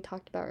ones that we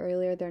talked about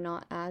earlier, they're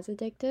not as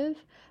addictive.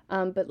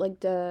 But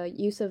the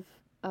use of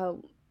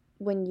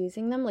when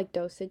using them,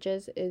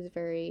 dosages is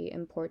very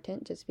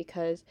important, just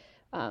because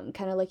kind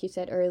of like you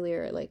said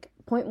earlier,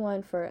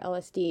 0.1 for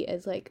LSD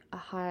is a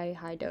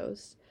high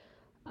dose.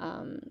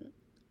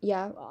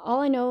 Yeah,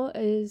 all I know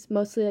is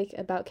mostly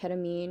about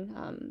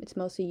ketamine. It's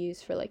mostly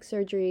used for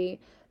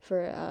surgery,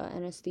 for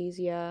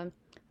anesthesia.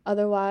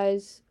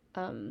 Otherwise,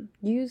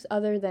 use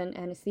other than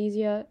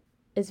anesthesia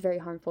is very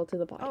harmful to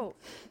the body. Oh,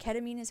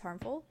 ketamine is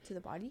harmful to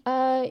the body?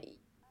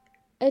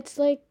 It's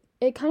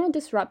it kind of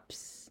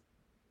disrupts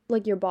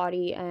your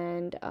body,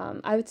 and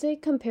I would say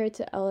compared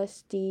to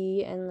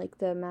LSD and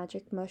the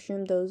magic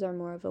mushroom, those are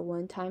more of a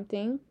one-time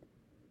thing.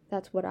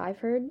 That's what I've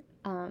heard.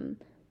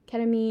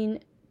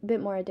 Ketamine, a bit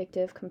more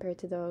addictive compared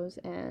to those,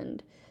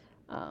 and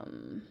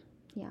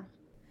yeah.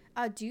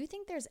 Do you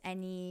think there's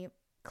any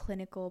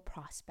clinical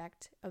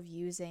prospect of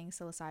using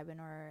psilocybin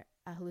or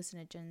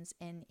hallucinogens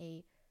in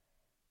a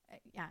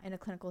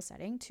clinical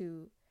setting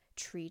to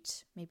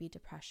treat maybe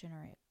depression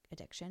or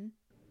addiction?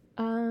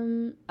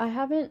 I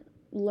haven't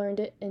learned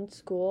it in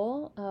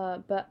school,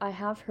 but I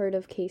have heard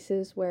of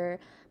cases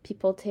where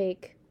people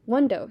take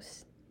one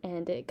dose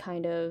and it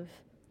kind of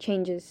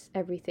changes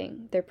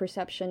everything, their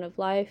perception of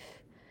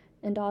life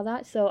and all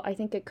that. So I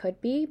think it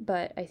could be,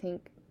 but I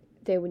think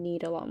they would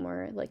need a lot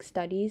more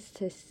studies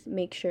to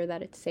make sure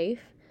that it's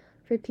safe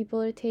for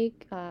people to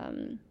take.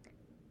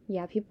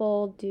 Yeah,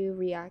 people do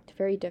react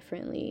very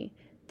differently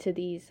to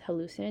these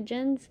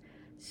hallucinogens,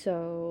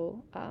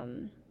 so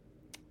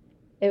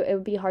it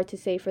would be hard to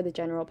say for the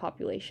general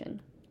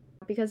population.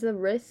 Because the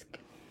risk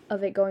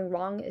of it going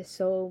wrong is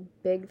so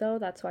big, though,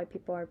 that's why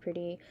people are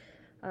pretty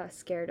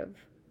scared of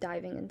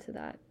diving into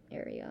that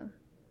area.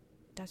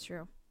 That's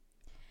true.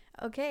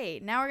 Okay,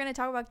 now we're going to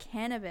talk about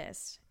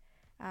cannabis.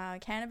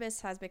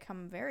 Cannabis has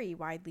become very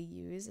widely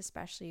used,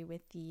 especially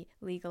with the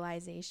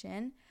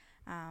legalization.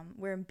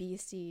 We're in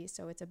BC,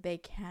 so it's a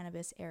big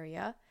cannabis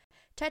area.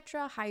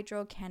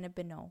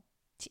 Tetrahydrocannabinol,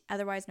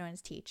 otherwise known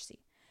as THC.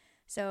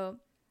 So,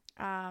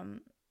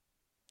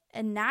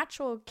 a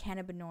natural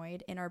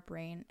cannabinoid in our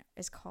brain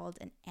is called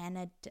an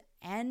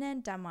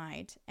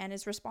anandamide and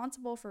is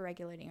responsible for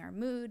regulating our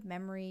mood,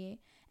 memory,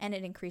 and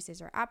it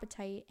increases our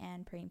appetite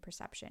and brain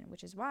perception,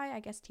 which is why I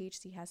guess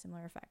THC has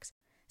similar effects.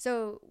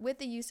 So, with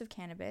the use of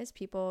cannabis,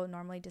 people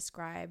normally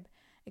describe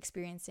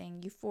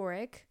experiencing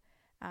euphoric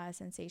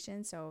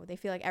sensation. So, they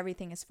feel like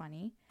everything is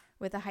funny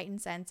with a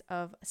heightened sense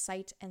of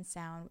sight and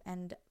sound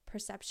and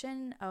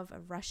perception of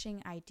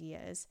rushing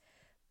ideas,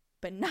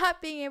 but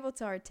not being able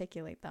to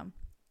articulate them.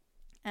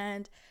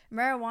 And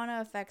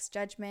marijuana affects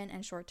judgment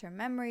and short-term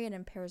memory. It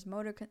impairs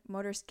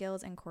motor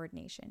skills and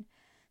coordination.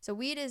 So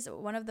weed is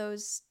one of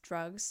those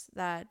drugs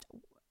that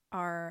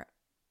are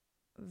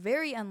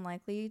very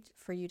unlikely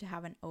for you to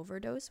have an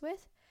overdose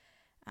with.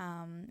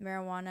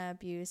 Marijuana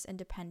abuse and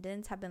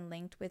dependence have been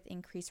linked with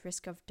increased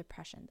risk of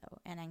depression, though,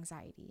 and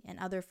anxiety and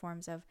other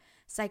forms of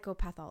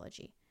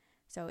psychopathology.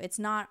 So it's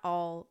not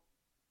all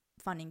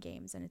fun and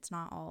games, and it's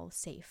not all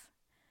safe.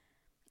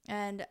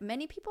 And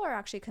many people are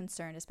actually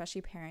concerned,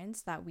 especially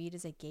parents, that weed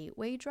is a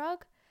gateway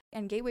drug.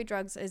 And gateway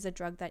drugs is a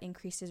drug that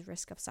increases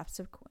risk of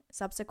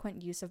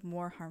subsequent use of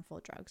more harmful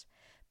drugs.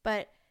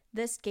 But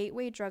this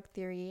gateway drug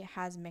theory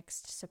has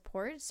mixed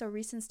support. So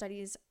recent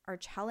studies are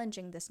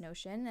challenging this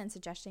notion and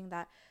suggesting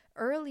that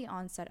early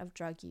onset of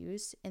drug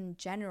use in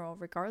general,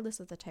 regardless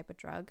of the type of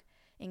drug,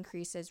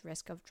 increases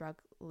risk of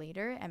drug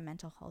later and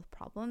mental health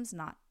problems,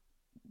 not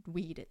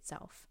weed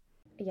itself.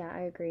 Yeah,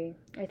 I agree.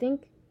 I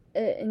think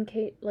in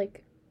case,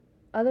 like,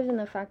 other than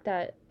the fact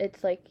that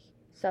it's like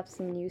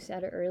substance use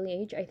at an early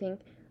age, I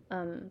think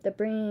the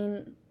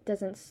brain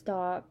doesn't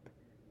stop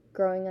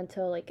growing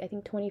until like I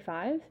think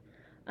 25.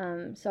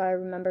 So I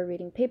remember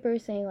reading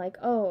papers saying like,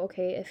 oh,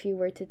 okay, if you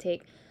were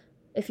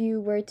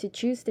to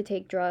choose to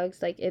take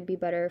drugs, like it'd be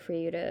better for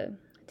you to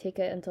take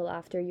it until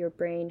after your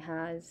brain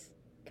has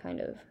kind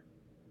of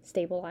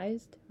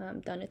stabilized,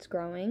 done its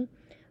growing.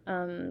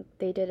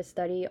 They did a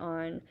study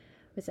on,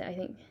 was it I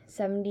think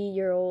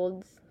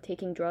 70-year-olds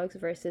taking drugs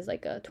versus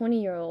like a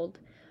 20-year-old,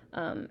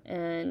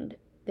 and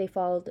they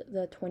followed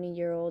the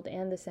 20-year-old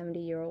and the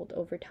 70-year-old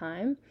over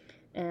time.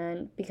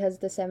 And because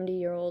the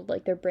 70-year-old,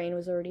 like their brain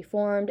was already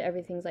formed,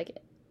 everything's like,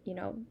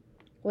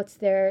 what's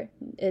there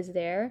is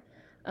there.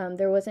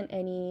 There wasn't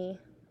any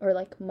or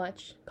like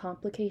much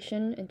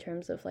complication in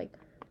terms of like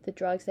the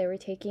drugs they were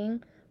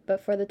taking. But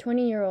for the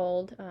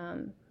 20-year-old,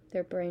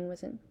 their brain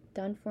wasn't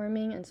done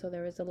forming, and so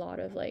there was a lot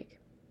of like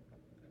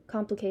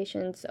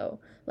complications. So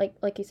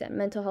like you said,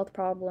 mental health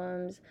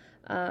problems,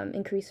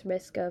 increased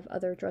risk of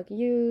other drug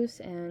use,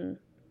 and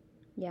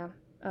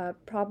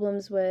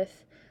problems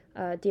with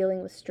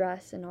dealing with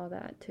stress and all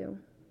that too.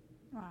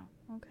 Wow,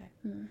 okay.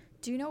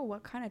 Do you know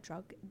what kind of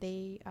drug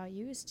they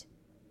used?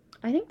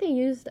 I think they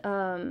used,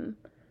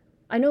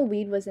 I know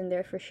weed was in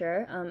there for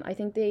sure. I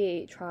think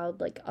they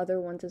trialed like other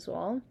ones as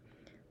well.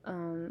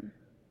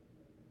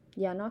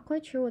 Not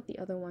quite sure what the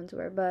other ones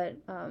were, but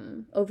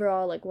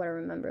overall, like what I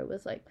remember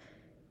was like,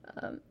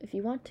 if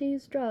you want to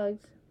use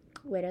drugs,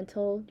 wait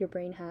until your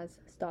brain has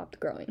stopped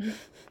growing.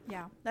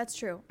 Yeah, that's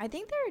true. I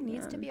think there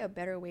needs to be a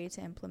better way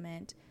to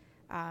implement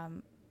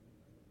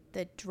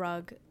the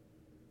drug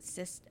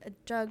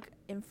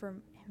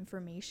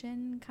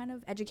information kind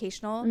of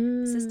educational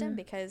system,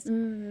 because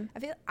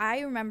I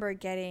remember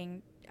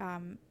getting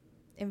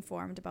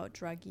informed about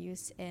drug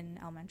use in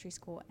elementary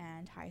school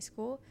and high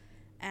school,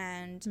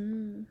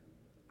 and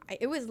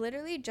it was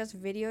literally just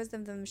videos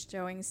of them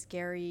showing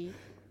scary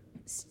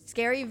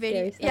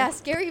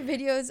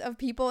videos of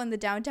people in the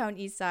downtown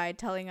east side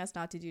telling us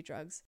not to do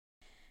drugs.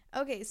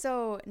 Okay,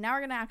 so now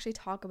we're gonna actually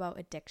talk about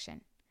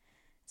addiction.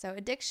 So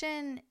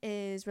addiction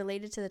is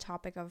related to the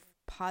topic of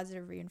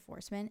positive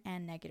reinforcement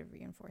and negative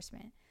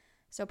reinforcement.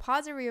 So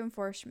positive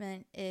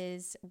reinforcement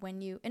is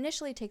when you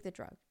initially take the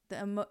drug,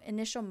 the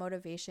initial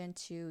motivation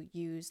to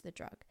use the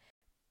drug.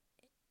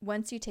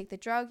 Once you take the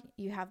drug,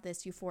 you have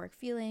this euphoric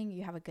feeling,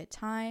 you have a good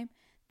time,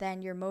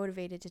 then you're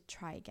motivated to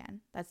try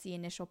again. That's the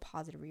initial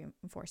positive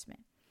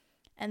reinforcement.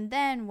 And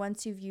then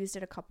once you've used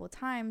it a couple of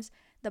times,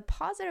 the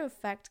positive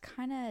effect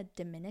kind of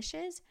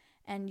diminishes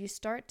and you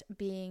start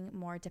being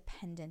more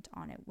dependent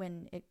on it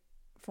when it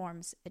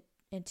forms it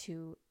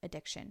into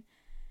addiction.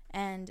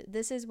 And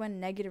this is when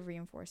negative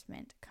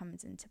reinforcement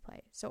comes into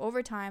play. So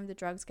over time, the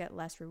drugs get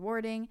less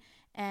rewarding,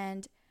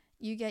 and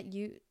you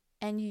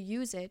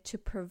use it to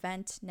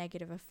prevent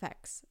negative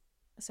effects.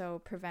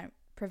 So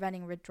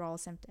preventing withdrawal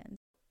symptoms.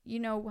 You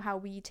know how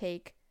we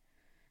take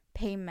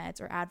pain meds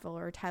or Advil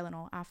or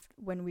Tylenol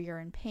when we are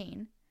in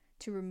pain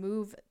to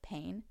remove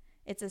pain.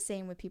 It's the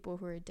same with people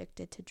who are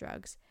addicted to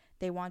drugs.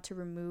 They want to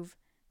remove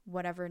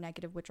whatever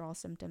negative withdrawal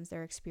symptoms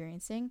they're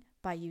experiencing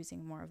by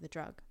using more of the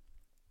drug.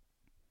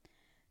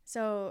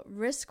 So,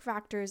 risk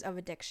factors of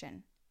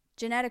addiction.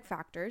 Genetic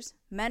factors.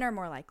 Men are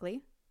more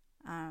likely,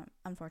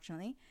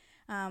 unfortunately.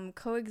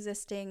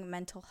 Coexisting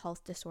mental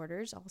health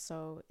disorders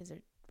also is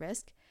a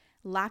risk.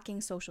 Lacking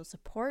social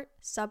support,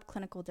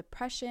 subclinical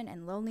depression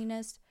and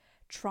loneliness,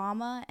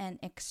 trauma, and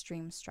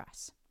extreme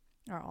stress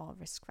are all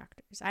risk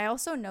factors. I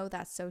also know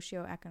that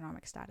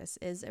socioeconomic status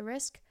is a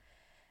risk.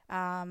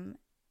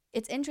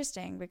 It's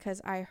interesting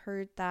because I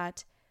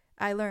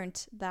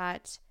learned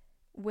that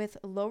with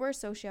lower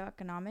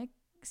socioeconomic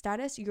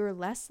status, you're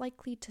less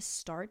likely to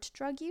start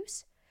drug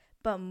use,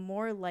 but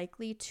more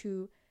likely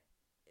to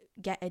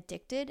get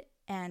addicted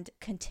and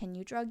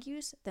continue drug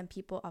use than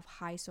people of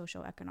high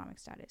socioeconomic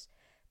status.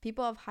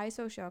 People of high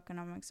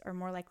socioeconomics are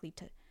more likely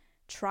to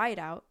try it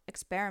out,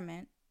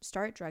 experiment,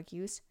 start drug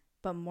use,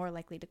 but more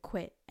likely to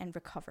quit and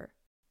recover.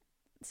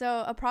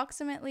 So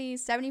approximately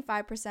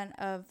 75%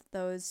 of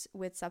those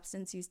with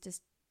substance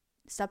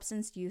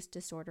use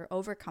disorder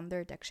overcome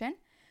their addiction,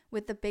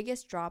 with the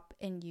biggest drop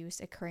in use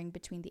occurring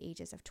between the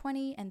ages of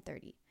 20 and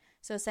 30.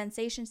 So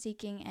sensation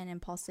seeking and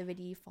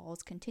impulsivity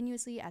falls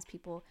continuously as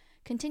people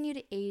continue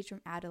to age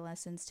from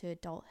adolescence to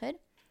adulthood.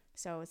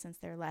 So since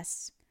they're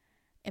less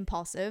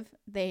impulsive,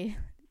 they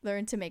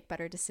learn to make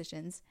better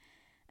decisions.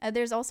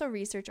 There's also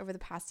research over the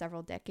past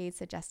several decades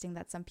suggesting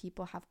that some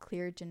people have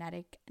clear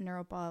genetic,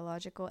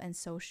 neurobiological, and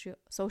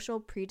social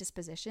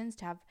predispositions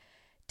to have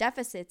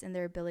deficits in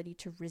their ability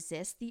to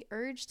resist the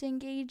urge to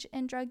engage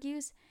in drug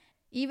use,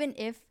 even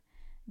if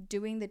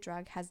doing the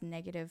drug has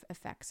negative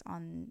effects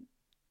on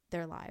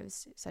their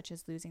lives, such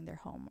as losing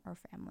their home or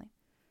family.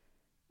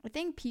 I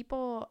think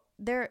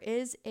there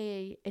is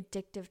a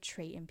addictive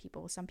trait in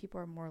people. Some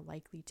people are more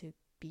likely to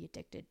be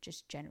addicted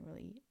just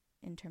generally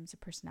in terms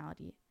of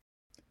personality.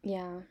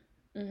 Yeah.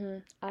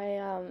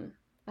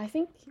 I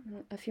think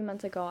a few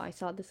months ago I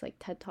saw this like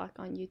TED Talk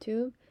on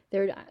YouTube. They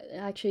were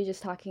actually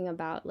just talking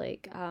about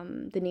like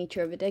the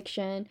nature of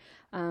addiction,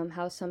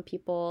 how some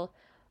people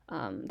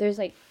there's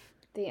like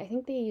I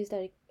think they used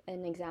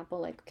an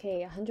example like,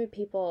 okay, 100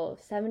 people,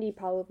 70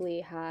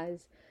 probably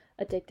has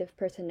addictive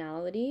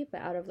personality,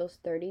 but out of those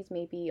 30s,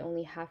 maybe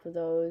only half of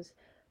those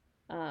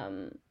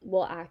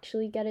will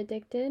actually get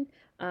addicted.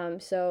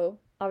 So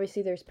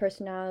obviously there's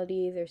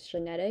personality, there's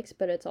genetics,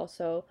 but it's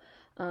also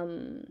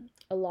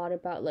a lot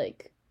about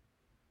like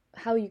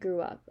how you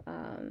grew up,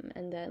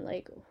 and then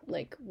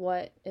like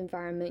what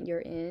environment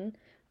you're in.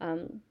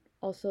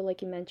 Also,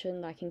 like you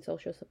mentioned, lacking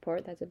social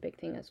support, that's a big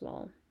thing as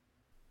well.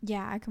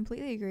 Yeah, I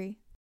completely agree.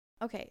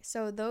 Okay,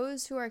 so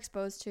those who are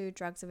exposed to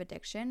drugs of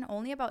addiction,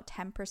 only about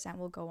 10%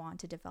 will go on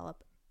to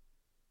develop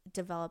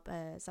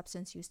a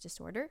substance use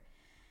disorder.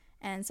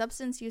 And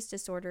substance use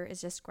disorder is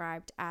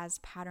described as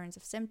patterns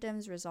of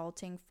symptoms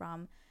resulting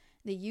from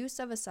the use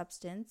of a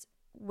substance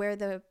where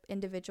the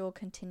individual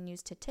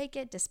continues to take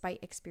it despite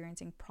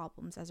experiencing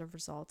problems as a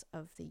result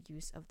of the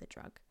use of the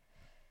drug.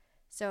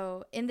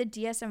 So in the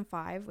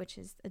DSM-5, which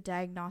is a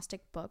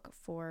diagnostic book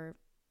for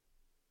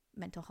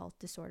mental health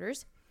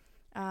disorders,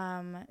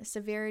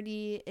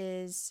 severity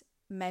is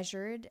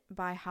measured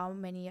by how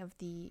many of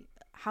the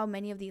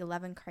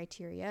 11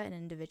 criteria an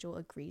individual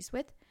agrees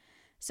with.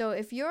 So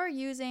if you're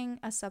using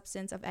a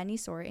substance of any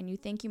sort and you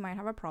think you might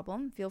have a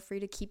problem, feel free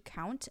to keep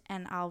count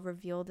and I'll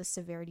reveal the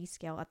severity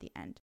scale at the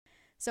end.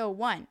 So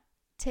 1,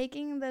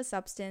 taking the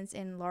substance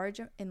in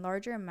larger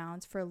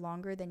amounts for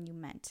longer than you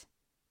meant.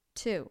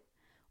 2,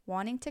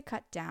 wanting to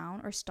cut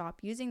down or stop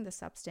using the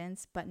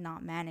substance but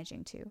not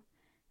managing to.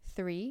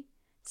 3,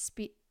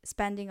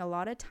 spending a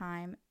lot of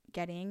time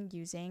getting,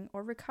 using,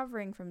 or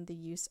recovering from the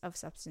use of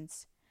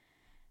substance.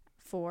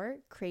 4,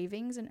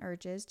 cravings and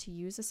urges to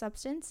use a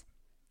substance.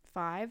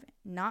 5,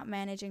 not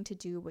managing to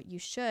do what you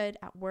should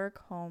at work,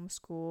 home,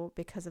 school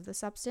because of the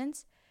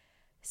substance.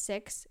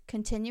 6,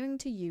 continuing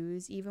to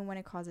use even when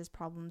it causes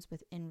problems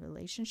within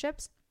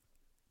relationships.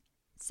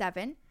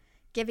 7,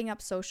 giving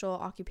up social,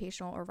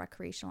 occupational, or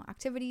recreational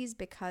activities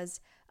because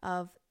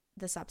of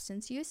the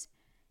substance use.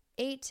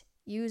 8,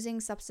 using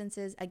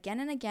substances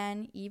again and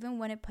again even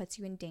when it puts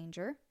you in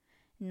danger.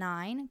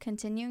 9,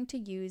 continuing to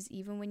use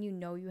even when you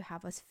know you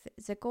have a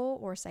physical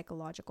or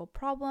psychological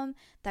problem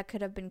that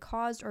could have been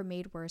caused or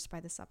made worse by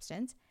the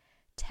substance.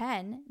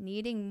 10,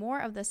 needing more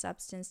of the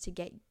substance to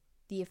get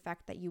the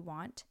effect that you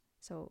want,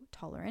 so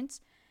tolerance.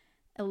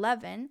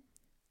 11,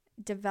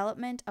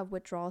 development of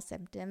withdrawal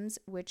symptoms,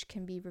 which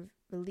can be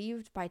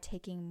relieved by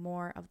taking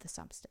more of the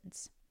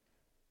substance.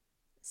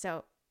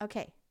 So,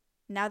 okay,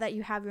 now that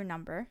you have your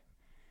number,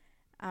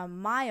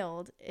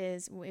 mild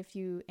is if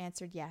you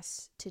answered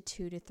yes to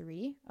 2 to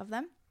 3 of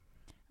them.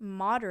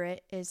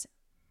 Moderate is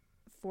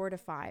 4 to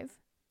 5.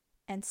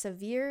 And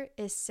severe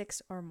is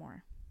 6 or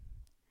more.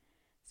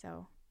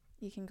 So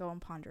you can go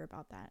and ponder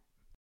about that.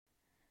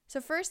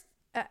 So first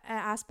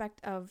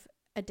aspect of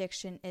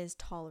addiction is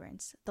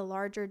tolerance. The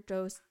larger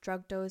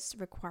drug dose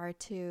required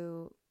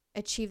to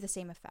achieve the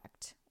same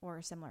effect or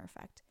a similar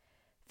effect.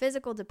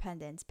 Physical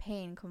dependence,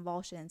 pain,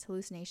 convulsions,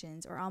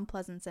 hallucinations, or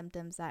unpleasant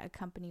symptoms that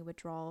accompany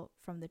withdrawal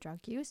from the drug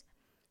use.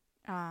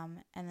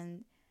 And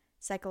then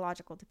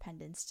psychological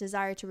dependence,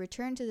 desire to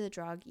return to the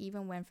drug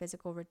even when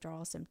physical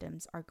withdrawal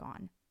symptoms are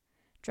gone.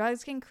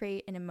 Drugs can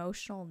create an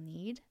emotional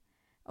need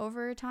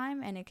over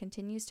time, and it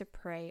continues to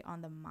prey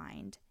on the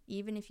mind,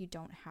 even if you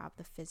don't have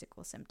the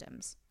physical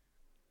symptoms.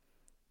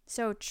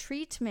 So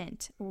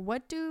treatment,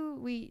 what do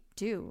we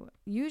do?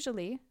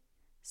 Usually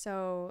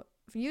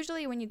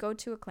when you go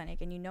to a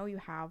clinic and you know you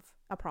have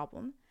a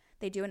problem,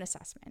 they do an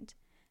assessment.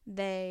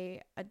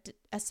 They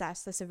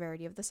assess the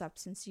severity of the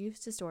substance use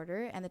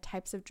disorder and the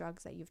types of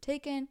drugs that you've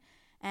taken,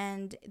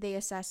 and they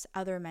assess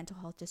other mental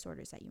health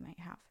disorders that you might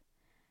have.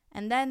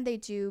 And then they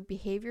do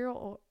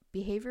behavioral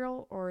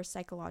or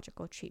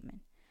psychological treatment.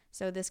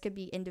 So this could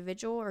be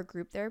individual or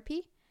group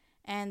therapy,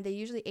 and they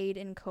usually aid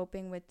in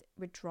coping with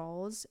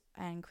withdrawals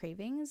and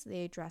cravings.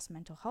 They address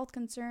mental health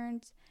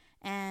concerns,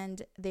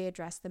 and they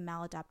address the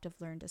maladaptive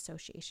learned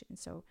association.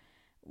 So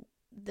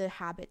the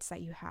habits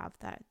that you have,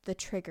 that the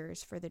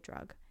triggers for the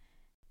drug.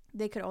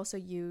 They could also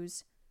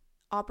use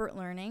operant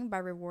learning by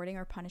rewarding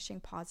or punishing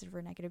positive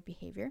or negative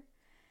behavior.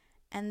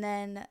 And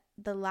then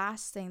the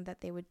last thing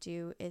that they would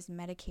do is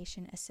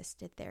medication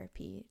assisted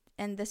therapy.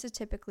 And this is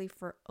typically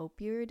for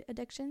opioid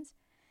addictions.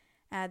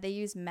 They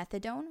use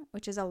methadone,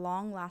 which is a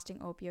long-lasting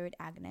opioid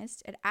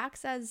agonist. It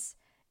acts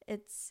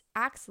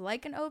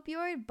like an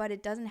opioid, but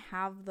it doesn't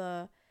have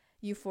the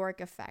euphoric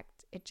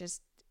effect. It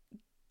just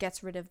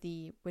gets rid of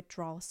the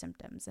withdrawal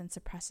symptoms and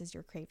suppresses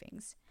your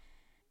cravings.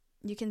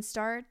 You can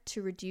start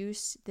to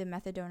reduce the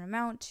methadone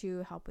amount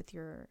to help with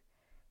your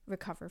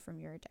recover from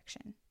your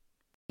addiction.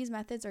 These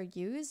methods are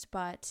used,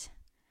 but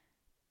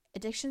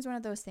addiction is one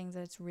of those things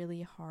that it's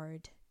really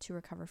hard to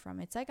recover from.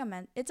 It's like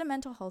it's a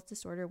mental health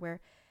disorder where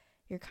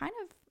you're kind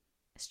of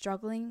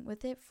struggling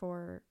with it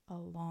for a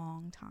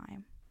long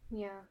time.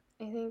 Yeah,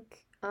 I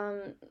think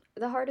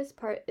the hardest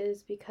part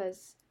is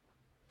because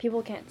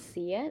people can't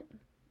see it.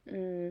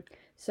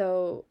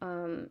 So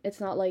it's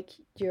not like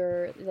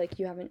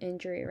you have an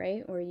injury,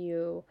 right? Or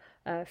you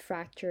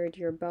fractured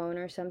your bone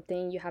or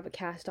something. You have a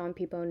cast on.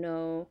 People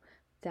know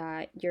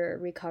that you're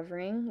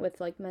recovering. With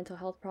like mental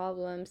health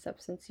problems,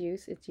 substance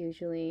use, it's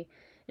usually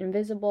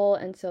invisible,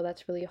 and so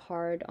that's really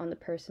hard on the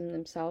person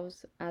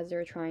themselves as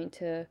they're trying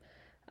to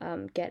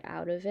get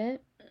out of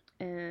it.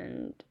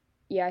 And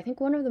yeah, I think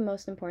one of the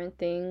most important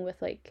thing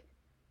with like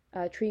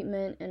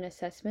treatment and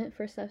assessment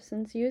for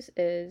substance use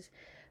is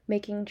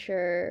making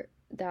sure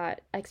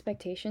that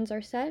expectations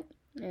are set,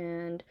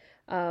 and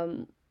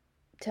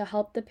to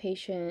help the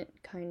patient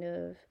kind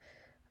of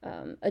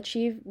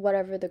achieve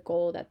whatever the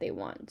goal that they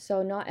want.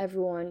 So not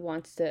everyone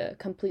wants to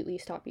completely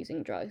stop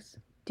using drugs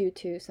due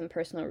to some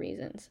personal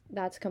reasons.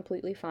 That's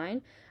completely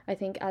fine. I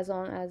think as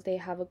long as they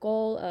have a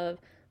goal of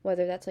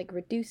whether that's like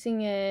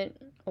reducing it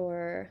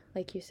or,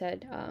 like you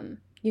said,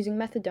 using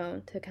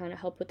methadone to kind of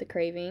help with the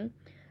craving.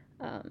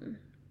 But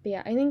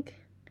yeah, I think,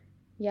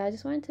 yeah, I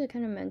just wanted to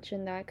kind of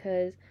mention that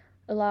because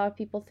a lot of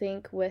people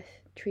think with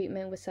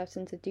treatment with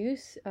substance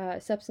use,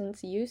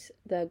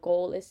 the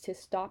goal is to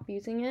stop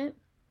using it.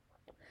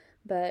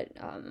 But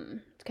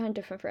it's kind of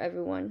different for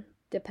everyone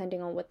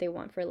depending on what they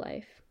want for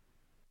life.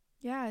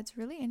 Yeah, it's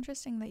really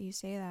interesting that you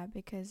say that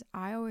because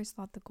I always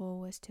thought the goal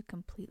was to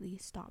completely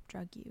stop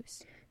drug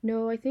use.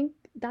 No, I think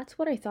that's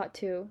what I thought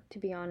too, to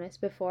be honest,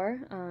 before.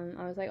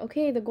 I was like,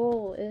 okay, the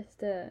goal is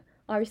to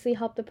obviously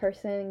help the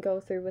person go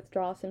through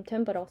withdrawal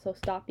symptom, but also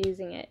stop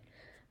using it.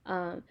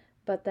 Um,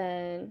 but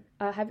then,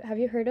 have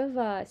you heard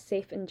of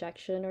safe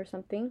injection or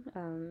something?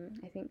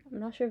 I think, I'm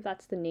not sure if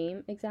that's the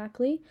name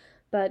exactly,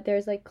 but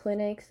there's like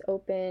clinics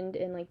opened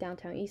in like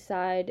downtown East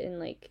Side and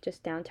like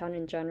just downtown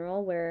in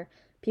general where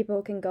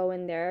people can go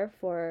in there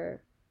for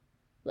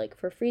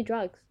free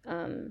drugs,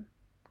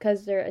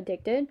 because they're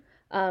addicted,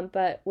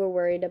 but we're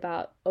worried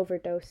about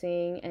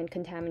overdosing and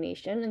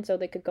contamination, and so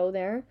they could go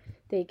there.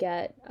 They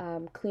get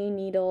clean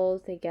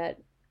needles, they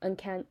get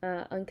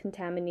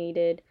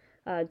uncontaminated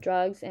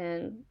drugs,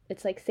 and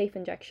it's like safe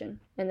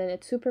injection, and then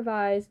it's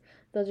supervised.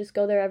 They'll just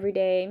go there every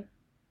day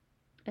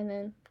and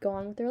then go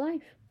on with their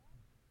life.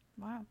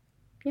 Wow.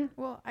 Yeah.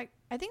 Well, I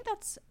think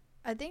that's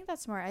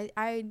smart.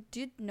 I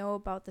did know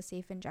about the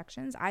safe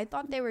injections. I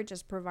thought they were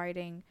just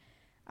providing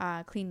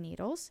clean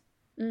needles,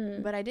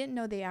 but I didn't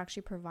know they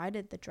actually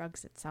provided the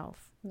drugs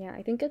itself. Yeah,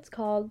 I think it's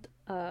called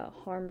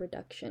harm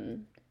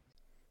reduction.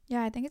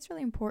 Yeah, I think it's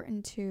really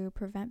important to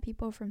prevent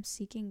people from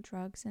seeking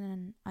drugs in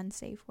an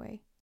unsafe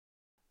way.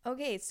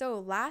 Okay, so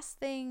last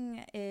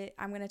thing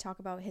I'm going to talk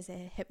about is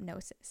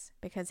hypnosis,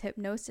 because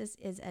hypnosis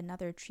is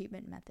another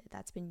treatment method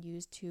that's been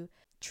used to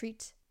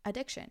treat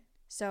addiction.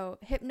 So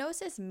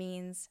hypnosis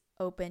means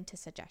open to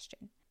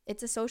suggestion.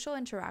 It's a social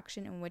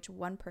interaction in which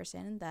one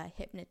person, the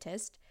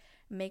hypnotist,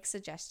 makes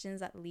suggestions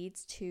that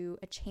leads to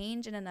a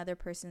change in another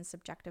person's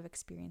subjective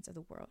experience of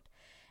the world.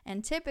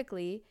 And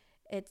typically,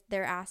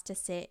 they're asked to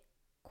sit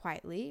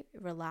quietly,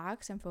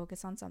 relax, and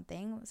focus on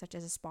something such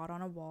as a spot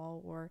on a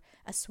wall or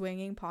a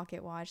swinging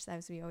pocket watch,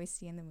 as we always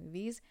see in the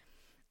movies.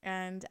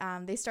 And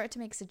they start to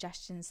make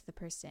suggestions to the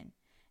person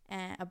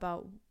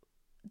about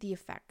the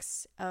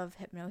effects of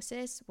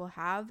hypnosis will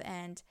have.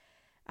 And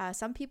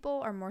some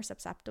people are more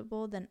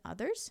susceptible than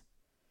others.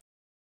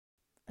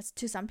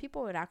 To some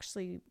people, it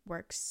actually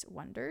works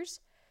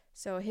wonders.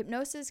 So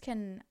hypnosis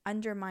can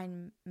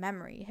undermine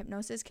memory.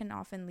 Hypnosis can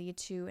often lead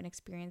to an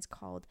experience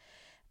called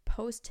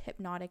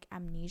post-hypnotic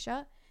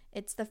amnesia.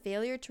 It's the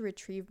failure to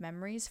retrieve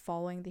memories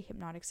following the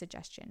hypnotic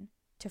suggestion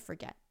to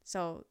forget.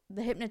 So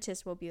the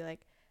hypnotist will be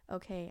like,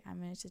 okay, I'm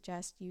going to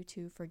suggest you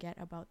to forget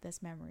about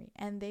this memory.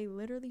 And they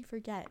literally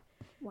forget.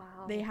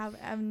 Wow. They have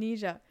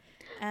amnesia.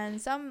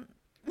 And some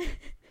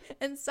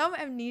and some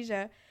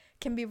amnesia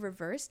can be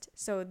reversed.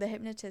 So the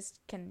hypnotist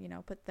can,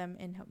 put them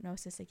in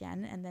hypnosis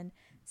again and then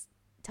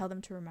tell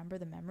them to remember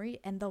the memory,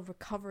 and they'll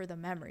recover the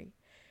memory,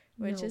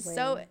 which No is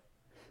way.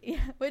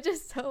 which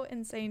is so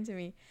insane to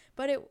me.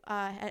 But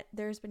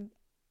there's been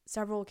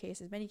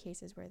many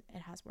cases where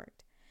it has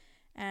worked.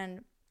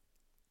 And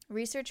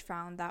research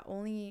found that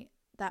only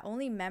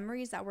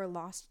memories that were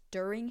lost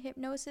during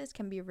hypnosis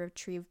can be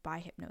retrieved by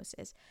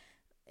hypnosis.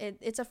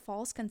 It's a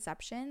false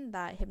conception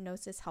that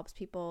hypnosis helps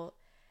people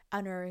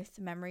unearth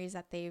memories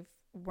that they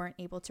weren't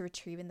able to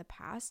retrieve in the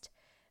past.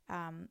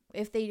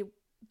 If they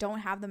don't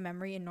have the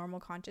memory in normal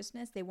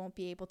consciousness, they won't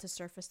be able to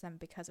surface them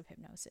because of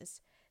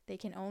hypnosis. They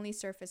can only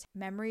surface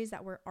memories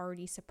that were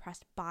already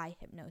suppressed by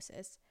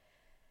hypnosis.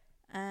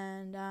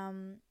 And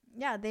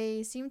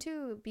they seem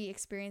to be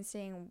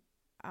experiencing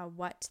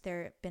what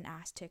they've been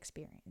asked to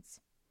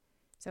experience.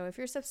 So if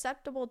you're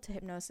susceptible to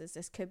hypnosis,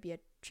 this could be a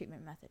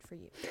treatment method for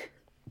you.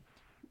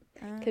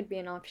 Could be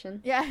an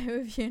option. Yeah, it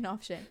would be an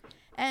option.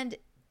 And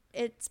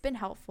it's been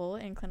helpful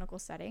in clinical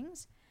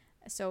settings.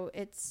 So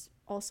it's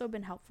also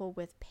been helpful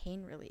with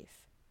pain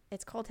relief.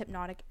 It's called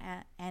hypnotic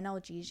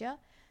analgesia.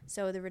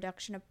 So the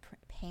reduction of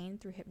pain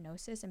through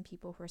hypnosis in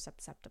people who are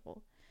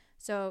susceptible.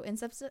 So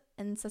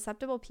in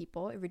susceptible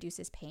people, it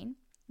reduces pain,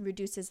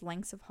 reduces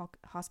lengths of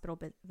hospital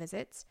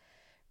visits.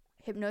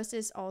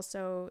 Hypnosis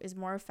also is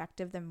more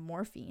effective than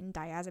morphine,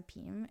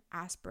 diazepam,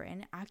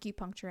 aspirin,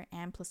 acupuncture,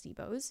 and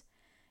placebos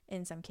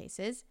in some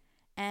cases.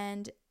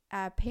 And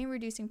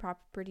pain-reducing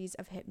properties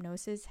of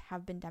hypnosis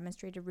have been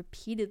demonstrated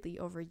repeatedly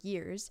over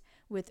years,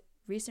 with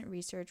recent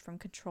research from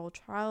controlled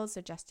trials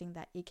suggesting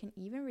that it can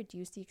even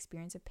reduce the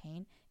experience of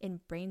pain in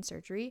brain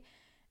surgery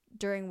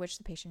during which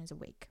the patient is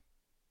awake.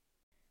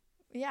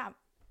 Yeah,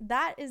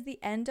 that is the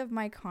end of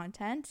my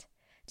content.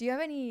 Do you have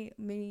any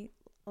maybe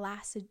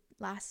last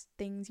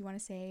things you want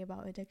to say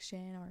about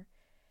addiction or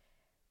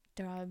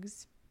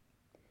drugs?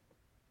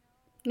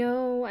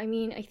 No, I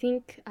mean, I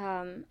think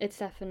it's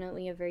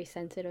definitely a very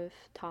sensitive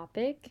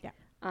topic. Yeah.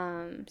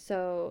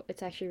 So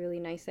it's actually really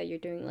nice that you're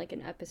doing like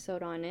an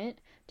episode on it,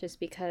 just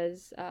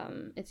because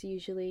it's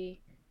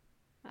usually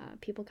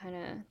people kind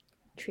of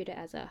treat it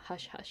as a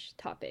hush-hush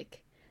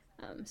topic.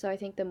 So I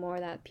think the more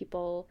that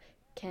people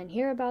can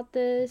hear about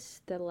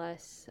this, the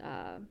less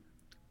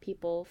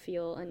people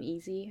feel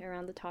uneasy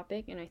around the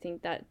topic. And I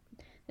think that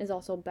is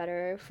also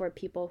better for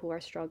people who are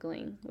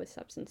struggling with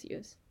substance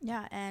use.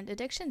 Yeah, and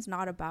addiction's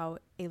not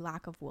about a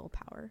lack of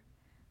willpower.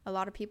 A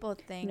lot of people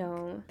think,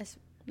 No.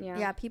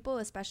 People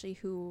especially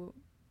who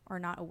are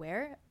not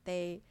aware,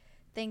 they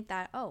think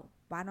that,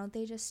 why don't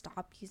they just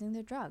stop using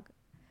the drug?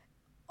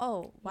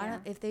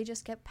 If they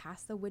just get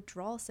past the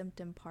withdrawal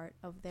symptom part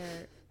of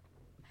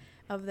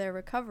their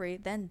recovery,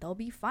 then they'll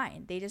be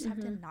fine. They just have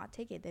to not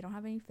take it. They don't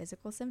have any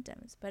physical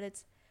symptoms, but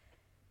it's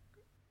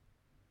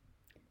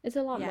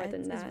a lot more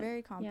than that. It's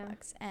very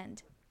complex. Yeah.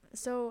 And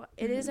so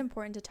it is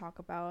important to talk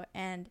about.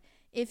 And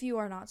if you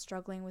are not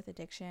struggling with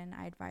addiction,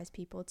 I advise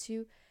people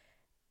to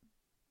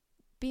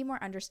be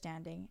more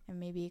understanding and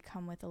maybe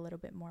come with a little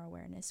bit more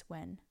awareness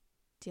when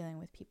dealing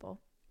with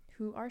people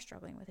who are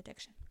struggling with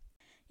addiction.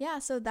 Yeah,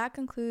 so that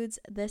concludes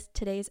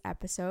today's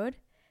episode.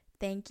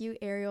 Thank you,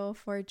 Ariel,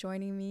 for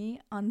joining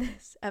me on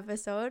this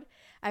episode.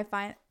 I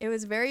find it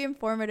was very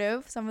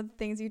informative, some of the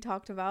things you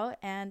talked about,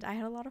 and I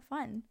had a lot of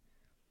fun.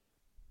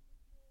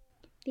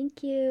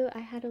 Thank you. I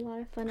had a lot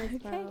of fun as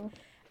well.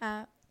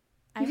 I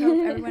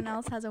hope everyone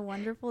else has a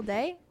wonderful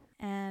day,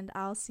 and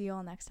I'll see you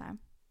all next time.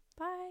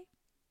 Bye.